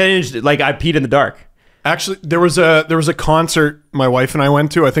 Really? Like, I peed in the dark. Actually, there was a concert my wife and I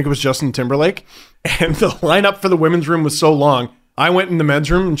went to. I think it was Justin Timberlake, and the lineup for the women's room was so long. I went in the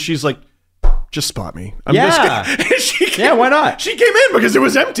men's room, and she's like, "Just spot me." Why not? She came in because it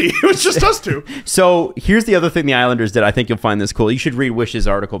was empty. It was just us two. So here's the other thing the Islanders did. I think you'll find this cool. You should read Wish's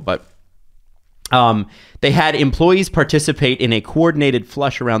article, but they had employees participate in a coordinated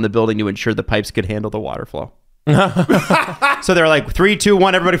flush around the building to ensure the pipes could handle the water flow. So they're like 3, 2,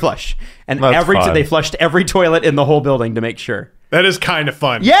 1, everybody flush, and they flushed every toilet in the whole building to make sure. That is kind of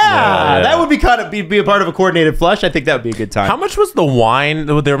fun. Yeah, that would be be a part of a coordinated flush. I think that would be a good time. How much was the wine?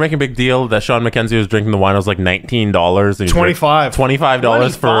 They were making a big deal that Sean McKenzie was drinking the wine. It was like $19.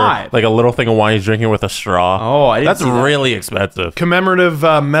 $25 for like a little thing of wine he's drinking with a straw. Oh, I didn't see that. Really expensive. Commemorative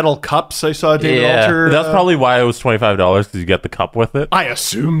metal cups. I saw David Alter. That's probably why it was $25, because you get the cup with it. I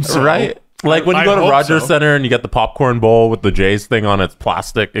assume so. Right? Like when you go to Rogers Center and you get the popcorn bowl with the Jays thing on it's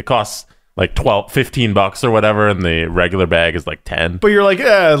plastic, it costs like $15 or whatever, and the regular bag is like 10. But you're like,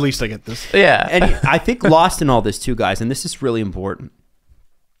 at least I get this. Yeah. And I think lost in all this too, guys, and this is really important.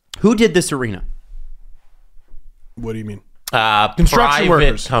 Who did this arena? What do you mean? Construction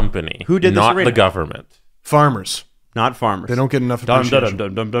workers. Company. Who did this arena? Not the government. Farmers. Not farmers. They don't get enough appreciation.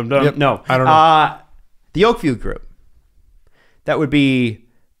 Yep. No. I don't know. The Oakview Group. That would be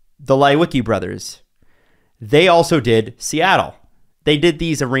the Lewicki brothers. They also did Seattle. They did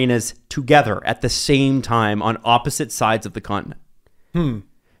these arenas together at the same time on opposite sides of the continent.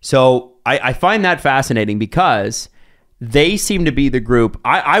 So I find that fascinating, because they seem to be the group.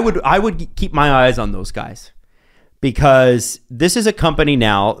 I would keep my eyes on those guys, because this is a company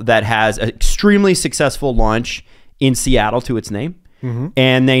now that has an extremely successful launch in Seattle to its name.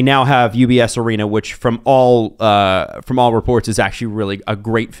 And they now have UBS Arena, which from all reports is actually really a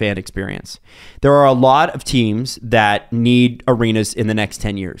great fan experience. There are a lot of teams that need arenas in the next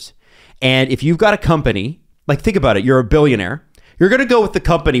 10 years. And if you've got a company, like, think about it, you're a billionaire, you're going to go with the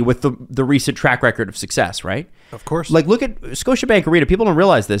company with the recent track record of success, right? Of course. Like, look at Scotiabank Arena. People don't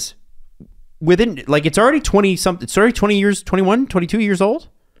realize this. Within, like, it's already 20 something. It's already 20 years, 21, 22 years old.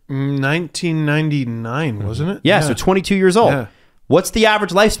 1999, wasn't it? Yeah, so 22 years old. Yeah. What's the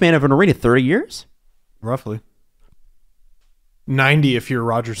average lifespan of an arena? 30 years? Roughly. 90 if you're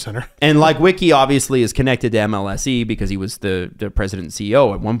Rogers Center. And like Wiki obviously is connected to MLSE because he was the president and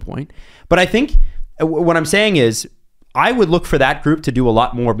CEO at one point. But I think what I'm saying is I would look for that group to do a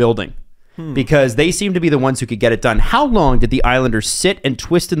lot more building because they seem to be the ones who could get it done. How long did the Islanders sit and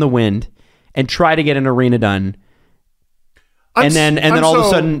twist in the wind and try to get an arena done? And then all of a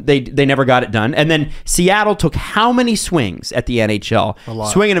sudden they never got it done. And then Seattle took how many swings at the NHL? A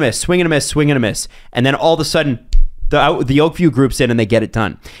lot. Swing and a miss, swing and a miss, swing and a miss. And then all of a sudden the Oakview group's in and they get it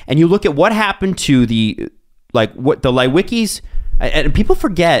done. And you look at what happened to the Lewicki's, and people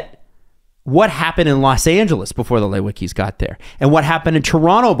forget what happened in Los Angeles before the Lewicki's got there, and what happened in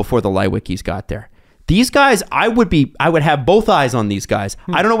Toronto before the Lewicki's got there. These guys, I would have both eyes on these guys.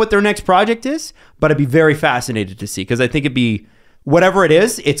 I don't know what their next project is, but I'd be very fascinated to see because I think it'd be whatever it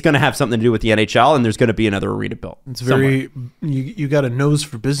is, it's going to have something to do with the NHL, and there's going to be another arena built. It's very you got a nose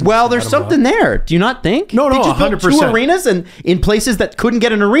for business. Well, there's something there. Do you not think? No, they just 100%. built 2 arenas and in places that couldn't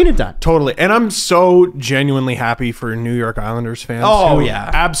get an arena done. Totally. And I'm so genuinely happy for New York Islanders fans. Oh, who yeah.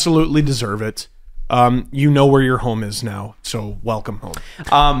 absolutely deserve it. You know where your home is now, so welcome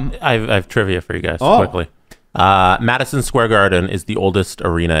home. I have trivia for you guys quickly. Madison Square Garden is the oldest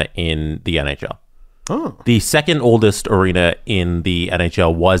arena in the NHL. Oh. The second oldest arena in the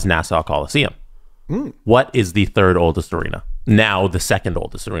NHL was Nassau Coliseum. What is the third oldest arena? Now the second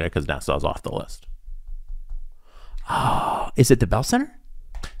oldest arena because Nassau's off the list. Oh, is it the Bell Center?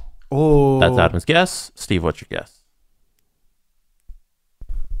 Oh, That's Adam's guess. Steve, what's your guess?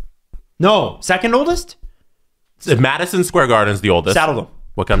 No, second oldest? Madison Square Garden is the oldest. Saddledome.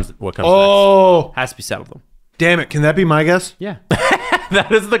 What comes next? Oh, Has to be Saddledome. damn it. Can that be my guess? Yeah.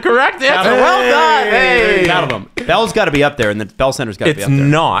 That is the correct answer. Saddledome. Well done. Hey. Saddledome. Bell's got to be up there, and the Bell Center's got to be It's up there.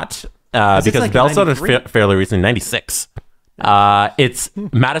 not because like Bell Center is 93? fairly recent, 96. It's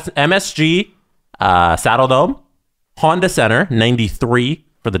Madison MSG, Saddledome, Honda Center, 93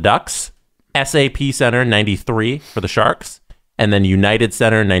 for the Ducks, SAP Center, 93 for the Sharks, and then United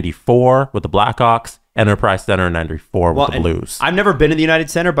Center, 94 with the Blackhawks, Enterprise Center, 94 with the Blues. I've never been to the United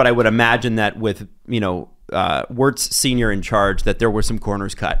Center, but I would imagine that with, Wirtz Sr. in charge, that there were some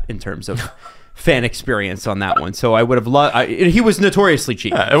corners cut in terms of fan experience on that one. So I would have loved... he was notoriously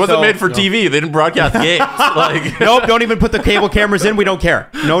cheap. It wasn't made for TV. They didn't broadcast games. Nope, don't even put the cable cameras in. We don't care.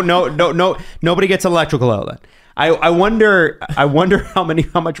 No. Nobody gets an electrical outlet. I wonder how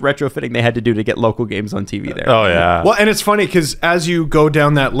much retrofitting they had to do to get local games on TV there. Oh, yeah. Well, and it's funny because as you go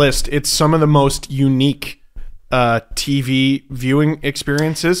down that list, it's some of the most unique TV viewing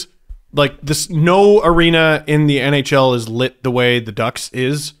experiences. Like no arena in the NHL is lit the way the Ducks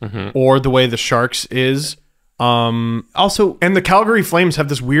is, or the way the Sharks is. Also, and the Calgary Flames have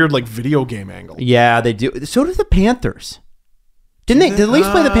this weird like video game angle. Yeah, they do. So do the Panthers. Did the Leafs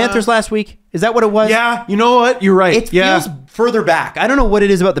play the Panthers last week? Is that what it was? Yeah, you know what? You're right. It feels further back. I don't know what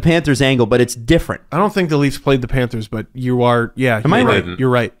it is about the Panthers angle, but it's different. I don't think the Leafs played the Panthers, but you are. Yeah, Am I right? right? You're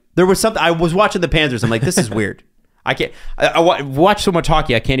right. There was something. I was watching the Panthers. I'm like, this is weird. I can't. I watched so much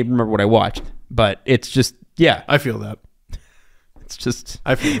hockey. I can't even remember what I watched. But it's just, yeah. I feel that. It's just.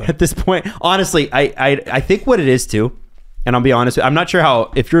 I feel that. At this point, honestly, I think what it is too. And I'll be honest, I'm not sure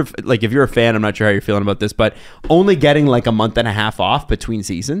how, if you're a fan, I'm not sure how you're feeling about this, but only getting like a month and a half off between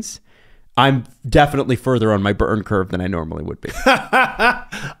seasons, I'm definitely further on my burn curve than I normally would be.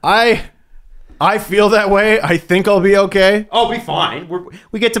 I feel that way. I think I'll be okay. Oh, be fine.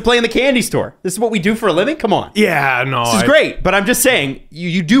 We get to play in the candy store. This is what we do for a living? Come on. Yeah, no. This is great, but I'm just saying,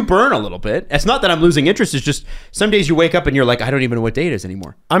 you do burn a little bit. It's not that I'm losing interest. It's just some days you wake up and you're like, I don't even know what day it is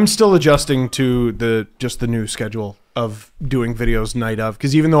anymore. I'm still adjusting to the new schedule of doing videos night of,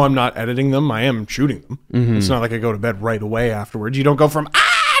 because even though I'm not editing them, I am shooting them. Mm-hmm. It's not like I go to bed right away afterwards. You don't go from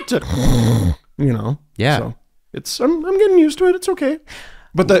to Yeah. So I'm getting used to it. It's okay.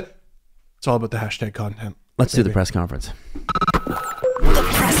 But it's all about the hashtag content. Let's do the press conference.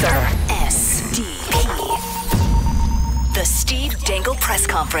 The Presser. SDP. The Steve Dangle Press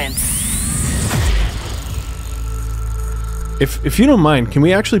Conference. If you don't mind, can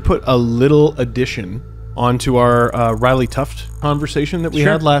we actually put a little addition onto our Riley Tuft conversation that we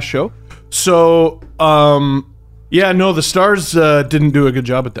had last show? So, the Stars didn't do a good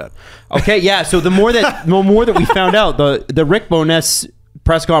job at that. Okay, yeah. So the more that we found out, the Rick Bowness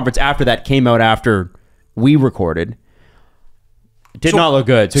press conference after that came out after we recorded. Did not look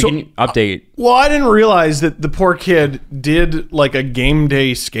good. So can you update? Well, I didn't realize that the poor kid did like a game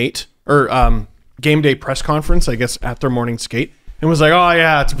day skate or game day press conference, I guess, at their morning skate. And was like, oh,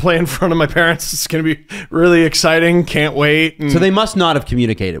 yeah, to play in front of my parents. It's going to be really exciting. Can't wait. And So they must not have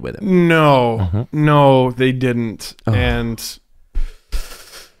communicated with him. no, they didn't. And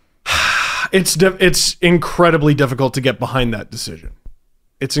it's incredibly difficult to get behind that decision.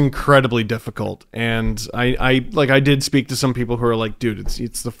 It's incredibly difficult. And I did speak to some people who are like, dude,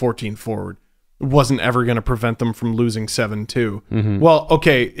 it's the 14th forward. It wasn't ever going to prevent them from losing 7-2. Well,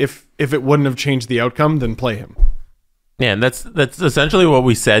 okay, if it wouldn't have changed the outcome, then play him. Yeah, and that's essentially what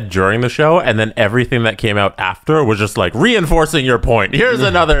we said during the show, and then everything that came out after was just like reinforcing your point. Here's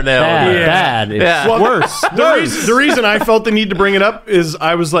another nail. Bad. It's worse. The reason I felt the need to bring it up is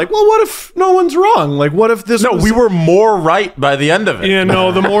I was like, well, what if no one's wrong? Like, what if this we were more right by the end of it. Yeah,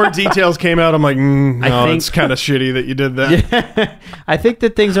 no, the more details came out, I'm like, no, it's kind of shitty that you did that. I think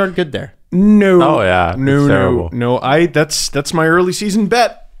that things aren't good there. No. Oh, yeah. No. That's my early season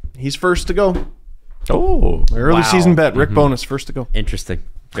bet. He's first to go. Oh, my early season bet. Rick Bonus, first to go. Interesting.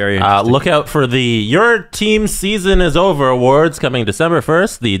 Very interesting. Look out for the Your Team Season is Over awards coming December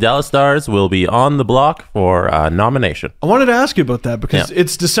 1st. The Dallas Stars will be on the block for nomination. I wanted to ask you about that because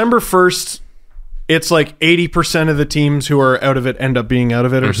it's December 1st. It's like 80% of the teams who are out of it end up being out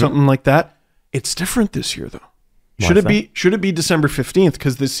of it or something like that. It's different this year, though. Should it be December 15th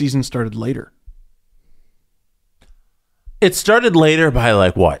because this season started later? It started later by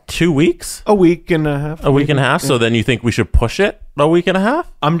like what, 2 weeks? A week and a half. A week and a half. So then you think we should push it a week and a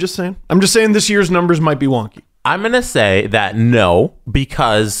half? I'm just saying this year's numbers might be wonky. I'm going to say that no,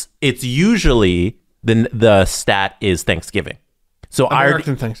 because it's usually the stat is Thanksgiving. So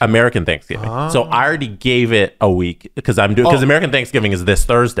American Thanksgiving. So I already gave it a week because American Thanksgiving is this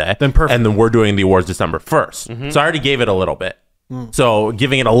Thursday. Then perfect. And then we're doing the awards December 1st. So I already gave it a little bit. So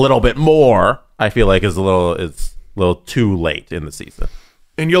giving it a little bit more, I feel like is a little too late in the season.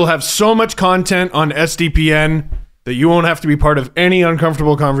 And you'll have so much content on SDPN that you won't have to be part of any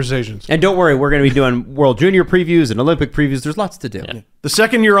uncomfortable conversations. And don't worry, we're going to be doing World Junior previews and Olympic previews. There's lots to do. Yeah. The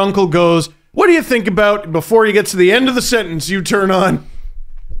second your uncle goes, what do you think about, before you get to the end of the sentence, you turn on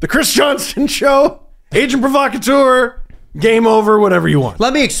the Chris Johnston Show, Agent Provocateur, Game Over, whatever you want.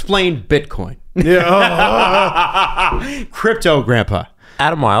 Let me explain Bitcoin. Yeah. Crypto, Grandpa.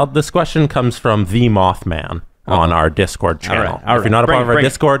 Adam Wild, this question comes from The Mothman on our Discord channel. All right. If you're not a part of our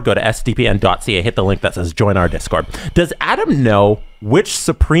Discord, go to sdpn.ca, hit the link that says join our Discord. Does Adam know which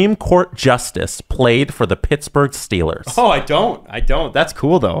Supreme Court justice played for the Pittsburgh Steelers? Oh, I don't. That's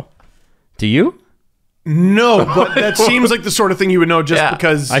cool, though. Do you? No, but that seems like the sort of thing you would know just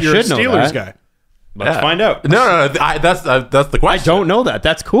because you're a Steelers guy. Let's find out. No. That's the question. I don't know that.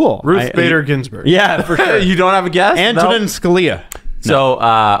 That's cool. Ruth Bader Ginsburg. Yeah, for sure. You don't have a guess? Antonin Scalia. So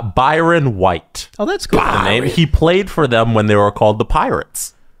Byron White. Oh, that's cool. The name. He played for them when they were called the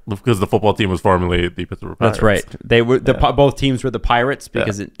Pirates, because the football team was formerly the Pittsburgh Pirates. That's right. They were both teams were the Pirates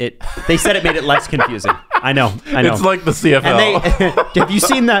because they said it made it less confusing. I know. It's like the CFL. And have you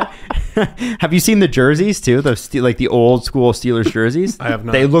seen that? Have you seen the jerseys too? Like the old school Steelers jerseys. I have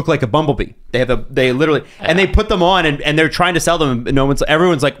not. They look like a bumblebee. They literally and they put them on and they're trying to sell them.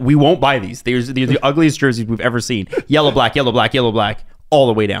 Everyone's like, we won't buy these. They're the ugliest jerseys we've ever seen. Yellow, black, all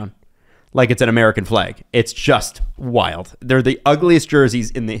the way down. Like it's an American flag. It's just wild. They're the ugliest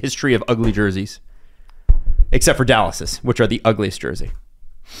jerseys in the history of ugly jerseys. Except for Dallas's, which are the ugliest jersey.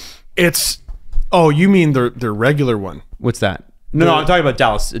 You mean the regular one? What's that? No, I'm talking about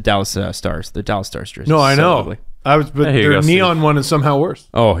Dallas Stars. The Dallas Stars jerseys. No, I know. Ugly. But their neon one is somehow worse.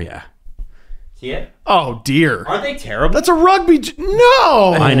 Oh, yeah. See it? Oh, dear. Aren't they terrible? That's a rugby...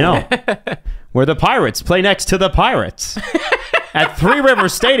 No! I know. Where the Pirates play next to the Pirates. At Three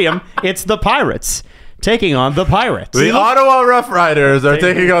Rivers Stadium, it's the Pirates taking on the Pirates. The Ottawa Rough Riders are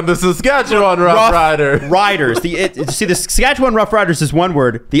taking on the Saskatchewan Rough Riders. See, the Saskatchewan Rough Riders is one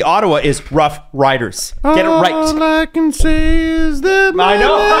word. The Ottawa is Rough Riders. Get it right. All I can say is that my I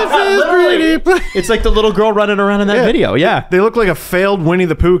know. life is pretty. It's like the little girl running around in that video. Yeah. They look like a failed Winnie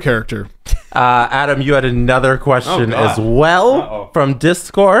the Pooh character. Adam, you had another question as well from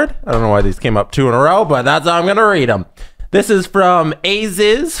Discord. I don't know why these came up 2 in a row, but that's how I'm going to read them. This is from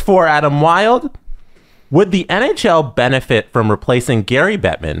Aziz for Adam Wild. Would the NHL benefit from replacing Gary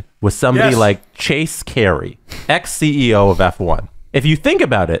Bettman with somebody like Chase Carey, ex-CEO of F1? If you think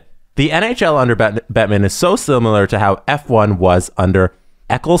about it, the NHL under Bettman is so similar to how F1 was under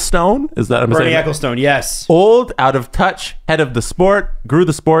Ecclestone. Is that what I'm saying? Bernie Ecclestone, yes. Old, out of touch, head of the sport, grew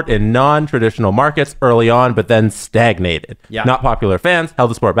the sport in non-traditional markets early on, but then stagnated. Yeah. Not popular fans,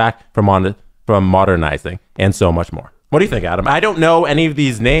 held the sport back from modernizing, and so much more. What do you think, Adam? I don't know any of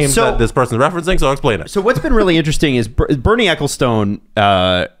these names that this person's referencing, so I'll explain it. So what's been really interesting is Bernie Ecclestone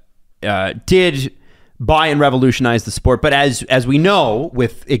did buy and revolutionize the sport, but as we know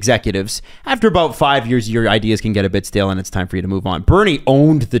with executives, after about 5 years, your ideas can get a bit stale and it's time for you to move on. Bernie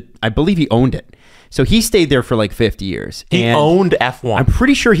I believe he owned it. So he stayed there for like 50 years. He owned F1. I'm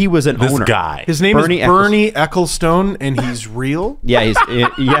pretty sure he was an owner. This guy. His name is Bernie Ecclestone, and he's real?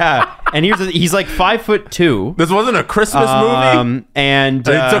 Yeah, and he's like 5'2". This wasn't a Christmas movie? And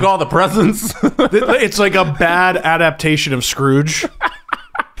he took all the presents? It's like a bad adaptation of Scrooge.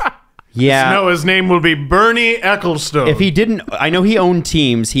 Yeah. No, his name will be Bernie Ecclestone. If he didn't, I know he owned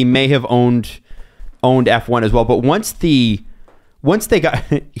teams. He may have owned F1 as well. But once they got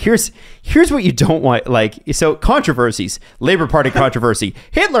here's what you don't want, like, so controversies: Labor Party controversy,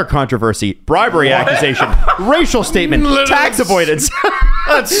 Hitler controversy, bribery accusation, racial statement, tax avoidance.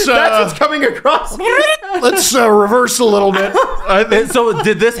 That's what's coming across. Let's reverse a little bit. So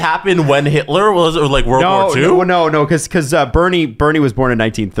did this happen when Hitler was, or like World War II? No, because Bernie was born in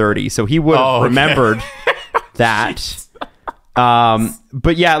 1930, so he would have remembered that.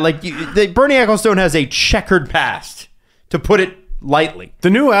 But yeah, like Bernie Ecclestone has a checkered past, to put it lightly.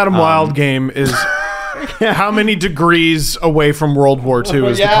 The new Adam Wilde game is how many degrees away from World War II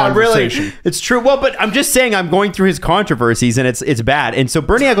is the conversation. Really, it's true. Well, but I'm just saying, I'm going through his controversies, and it's bad. And so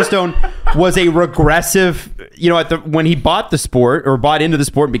Bernie Ecclestone was a regressive, when he bought the sport, or bought into the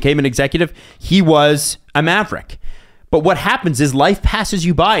sport and became an executive, he was a maverick. But what happens is life passes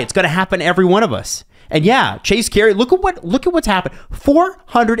you by. It's going to happen to every one of us. And yeah, Chase Carey, look at what's happened.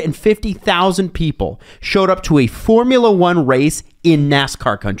 450,000 people showed up to a Formula One race in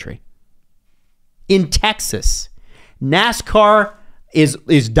NASCAR country. In Texas. NASCAR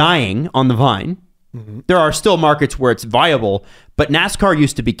is dying on the vine. Mm-hmm. There are still markets where it's viable, but NASCAR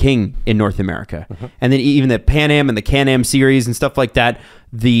used to be king in North America. Mm-hmm. And then even the Pan Am and the Can-Am series and stuff like that,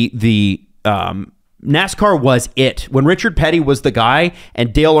 the NASCAR was it. When Richard Petty was the guy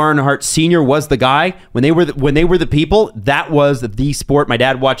and Dale Earnhardt Sr. was the guy, when they were the people, that was the sport. My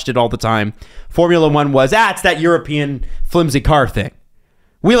dad watched it all the time. Formula One was, it's that European flimsy car thing.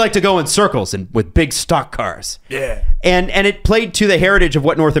 We like to go in circles and with big stock cars. Yeah. And it played to the heritage of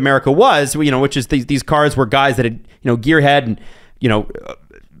what North America was, which is these cars were guys that had, gearhead and,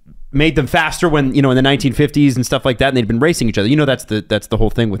 made them faster when, in the 1950s and stuff like that, and they'd been racing each other. That's the whole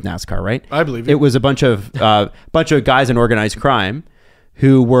thing with NASCAR, right? I believe it was a bunch of guys in organized crime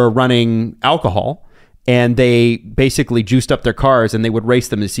who were running alcohol, and they basically juiced up their cars, and they would race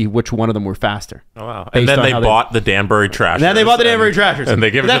them to see which one of them were faster. Oh, wow. And then they bought the Danbury Trashers. And then they bought the Danbury Trashers. And they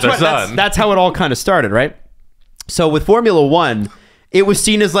gave it to their son. That's how it all kind of started, right? So with Formula One, it was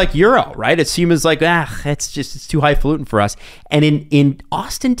seen as like Euro, right? It seemed as like, it's too highfalutin for us. And in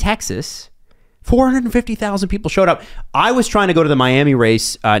Austin, Texas, 450,000 people showed up. I was trying to go to the Miami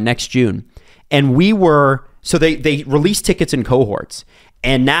race next June, and they released tickets in cohorts.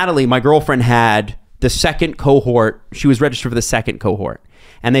 And Natalie, my girlfriend, had the second cohort. She was registered for the second cohort.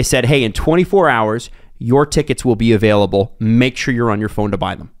 And they said, hey, in 24 hours, your tickets will be available. Make sure you're on your phone to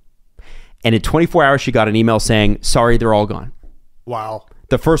buy them. And in 24 hours, she got an email saying, sorry, they're all gone. Wow.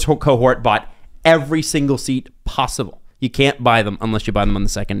 The first cohort bought every single seat possible. You can't buy them unless you buy them on the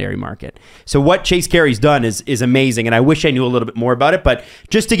secondary market. So what Chase Carey's done is amazing, and I wish I knew a little bit more about it. But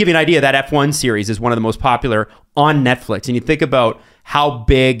just to give you an idea, that F1 series is one of the most popular on Netflix. And you think about how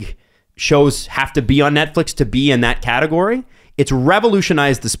big shows have to be on Netflix to be in that category. It's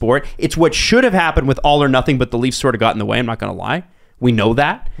revolutionized the sport. It's what should have happened with All or Nothing, but the Leafs sort of got in the way. I'm not going to lie. We know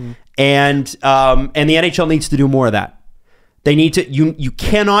that. And the NHL needs to do more of that. They need to, you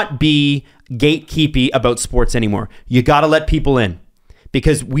cannot be gatekeepy about sports anymore. You got to let people in,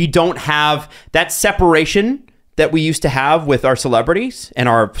 because we don't have that separation that we used to have with our celebrities and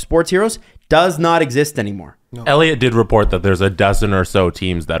our sports heroes does not exist anymore. No. Elliot did report that there's a dozen or so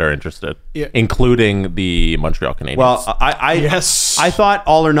teams that are interested, including the Montreal Canadiens. Well, I thought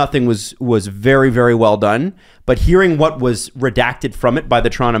All or Nothing was very, very well done, but hearing what was redacted from it by the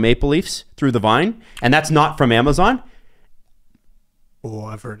Toronto Maple Leafs through the Vine, and that's not from Amazon. Oh,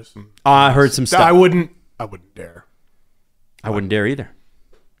 I've heard of some. I heard some stuff. I wouldn't dare. I wouldn't dare either.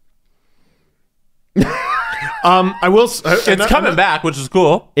 I will. It's coming back, which is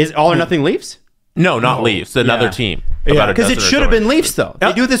cool. Is All or Nothing Leafs? No, not Leafs. Another team. Yeah, because it should have been Leafs, though.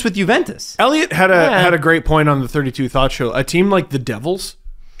 They do this with Juventus. Elliot had a great point on the 32 Thought Show. A team like the Devils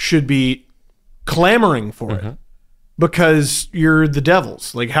should be clamoring for it, because you're the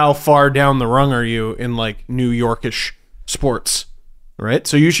Devils. Like, how far down the rung are you in like New Yorkish sports? Right?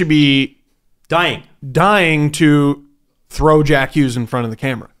 So you should be dying to throw Jack Hughes in front of the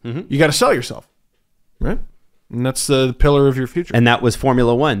camera. You got to sell yourself, right? And that's the pillar of your future. And that was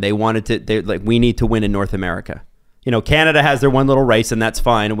Formula One. They wanted to, we need to win in North America. You know, Canada has their one little race, and that's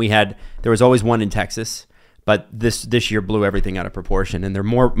fine. And there was always one in Texas, but this year blew everything out of proportion. And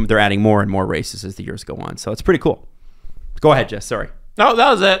they're adding more and more races as the years go on. So it's pretty cool. Go ahead, Jess. Sorry. No,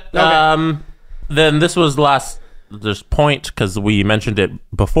 that was it. Okay. Then this was this point, because we mentioned it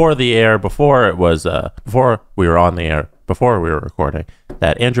before we were on the air, before we were recording,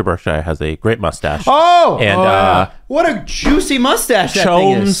 that Andrew Berkshire has a great mustache. What a juicy mustache that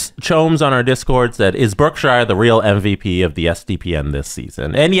thing is. Chomes on our Discord said, is Berkshire the real MVP of the SDPN this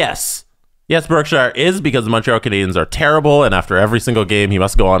season? And yes, Berkshire is, because the Montreal Canadiens are terrible, and after every single game, he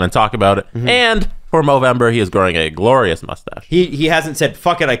must go on and talk about it. Mm-hmm. And for Movember, he is growing a glorious mustache. He hasn't said,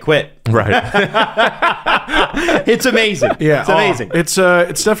 fuck it, I quit. Right. It's amazing. Yeah. It's amazing. It's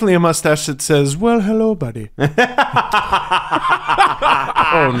definitely a mustache that says, well, hello, buddy. Oh,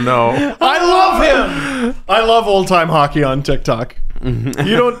 no. I love him. I love old-time hockey on TikTok.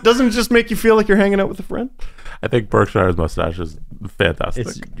 Doesn't it just make you feel like you're hanging out with a friend? I think Berkshire's mustache is fantastic.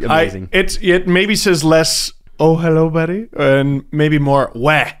 It's amazing. It maybe says less, oh, hello, buddy, and maybe more,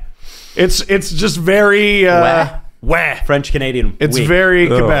 wah. It's just very wah. French Canadian. It's very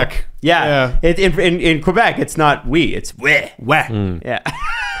Quebec. Yeah. In Quebec, it's not we. It's wah. Wah. Yeah.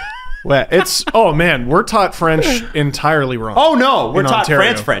 Wah. It's man, we're taught French entirely wrong. Oh no, we're taught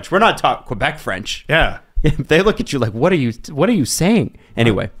Ontario. French. We're not taught Quebec French. Yeah. They look at you like, what are you saying?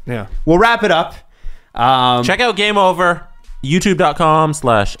 Anyway. Yeah. We'll wrap it up. Check out Game Over.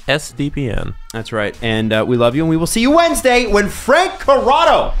 YouTube.com/SDPN. That's right. And we love you, and we will see you Wednesday when Frank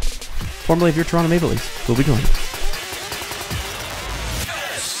Corrado, formerly of your Toronto Maple Leafs, will be joining us.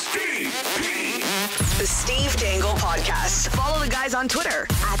 The Steve Dangle Podcast. Follow the guys on Twitter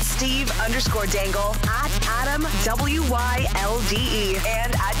at Steve_Dangle, at Adam WYLDE,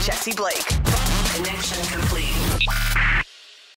 and at Jesse Blake.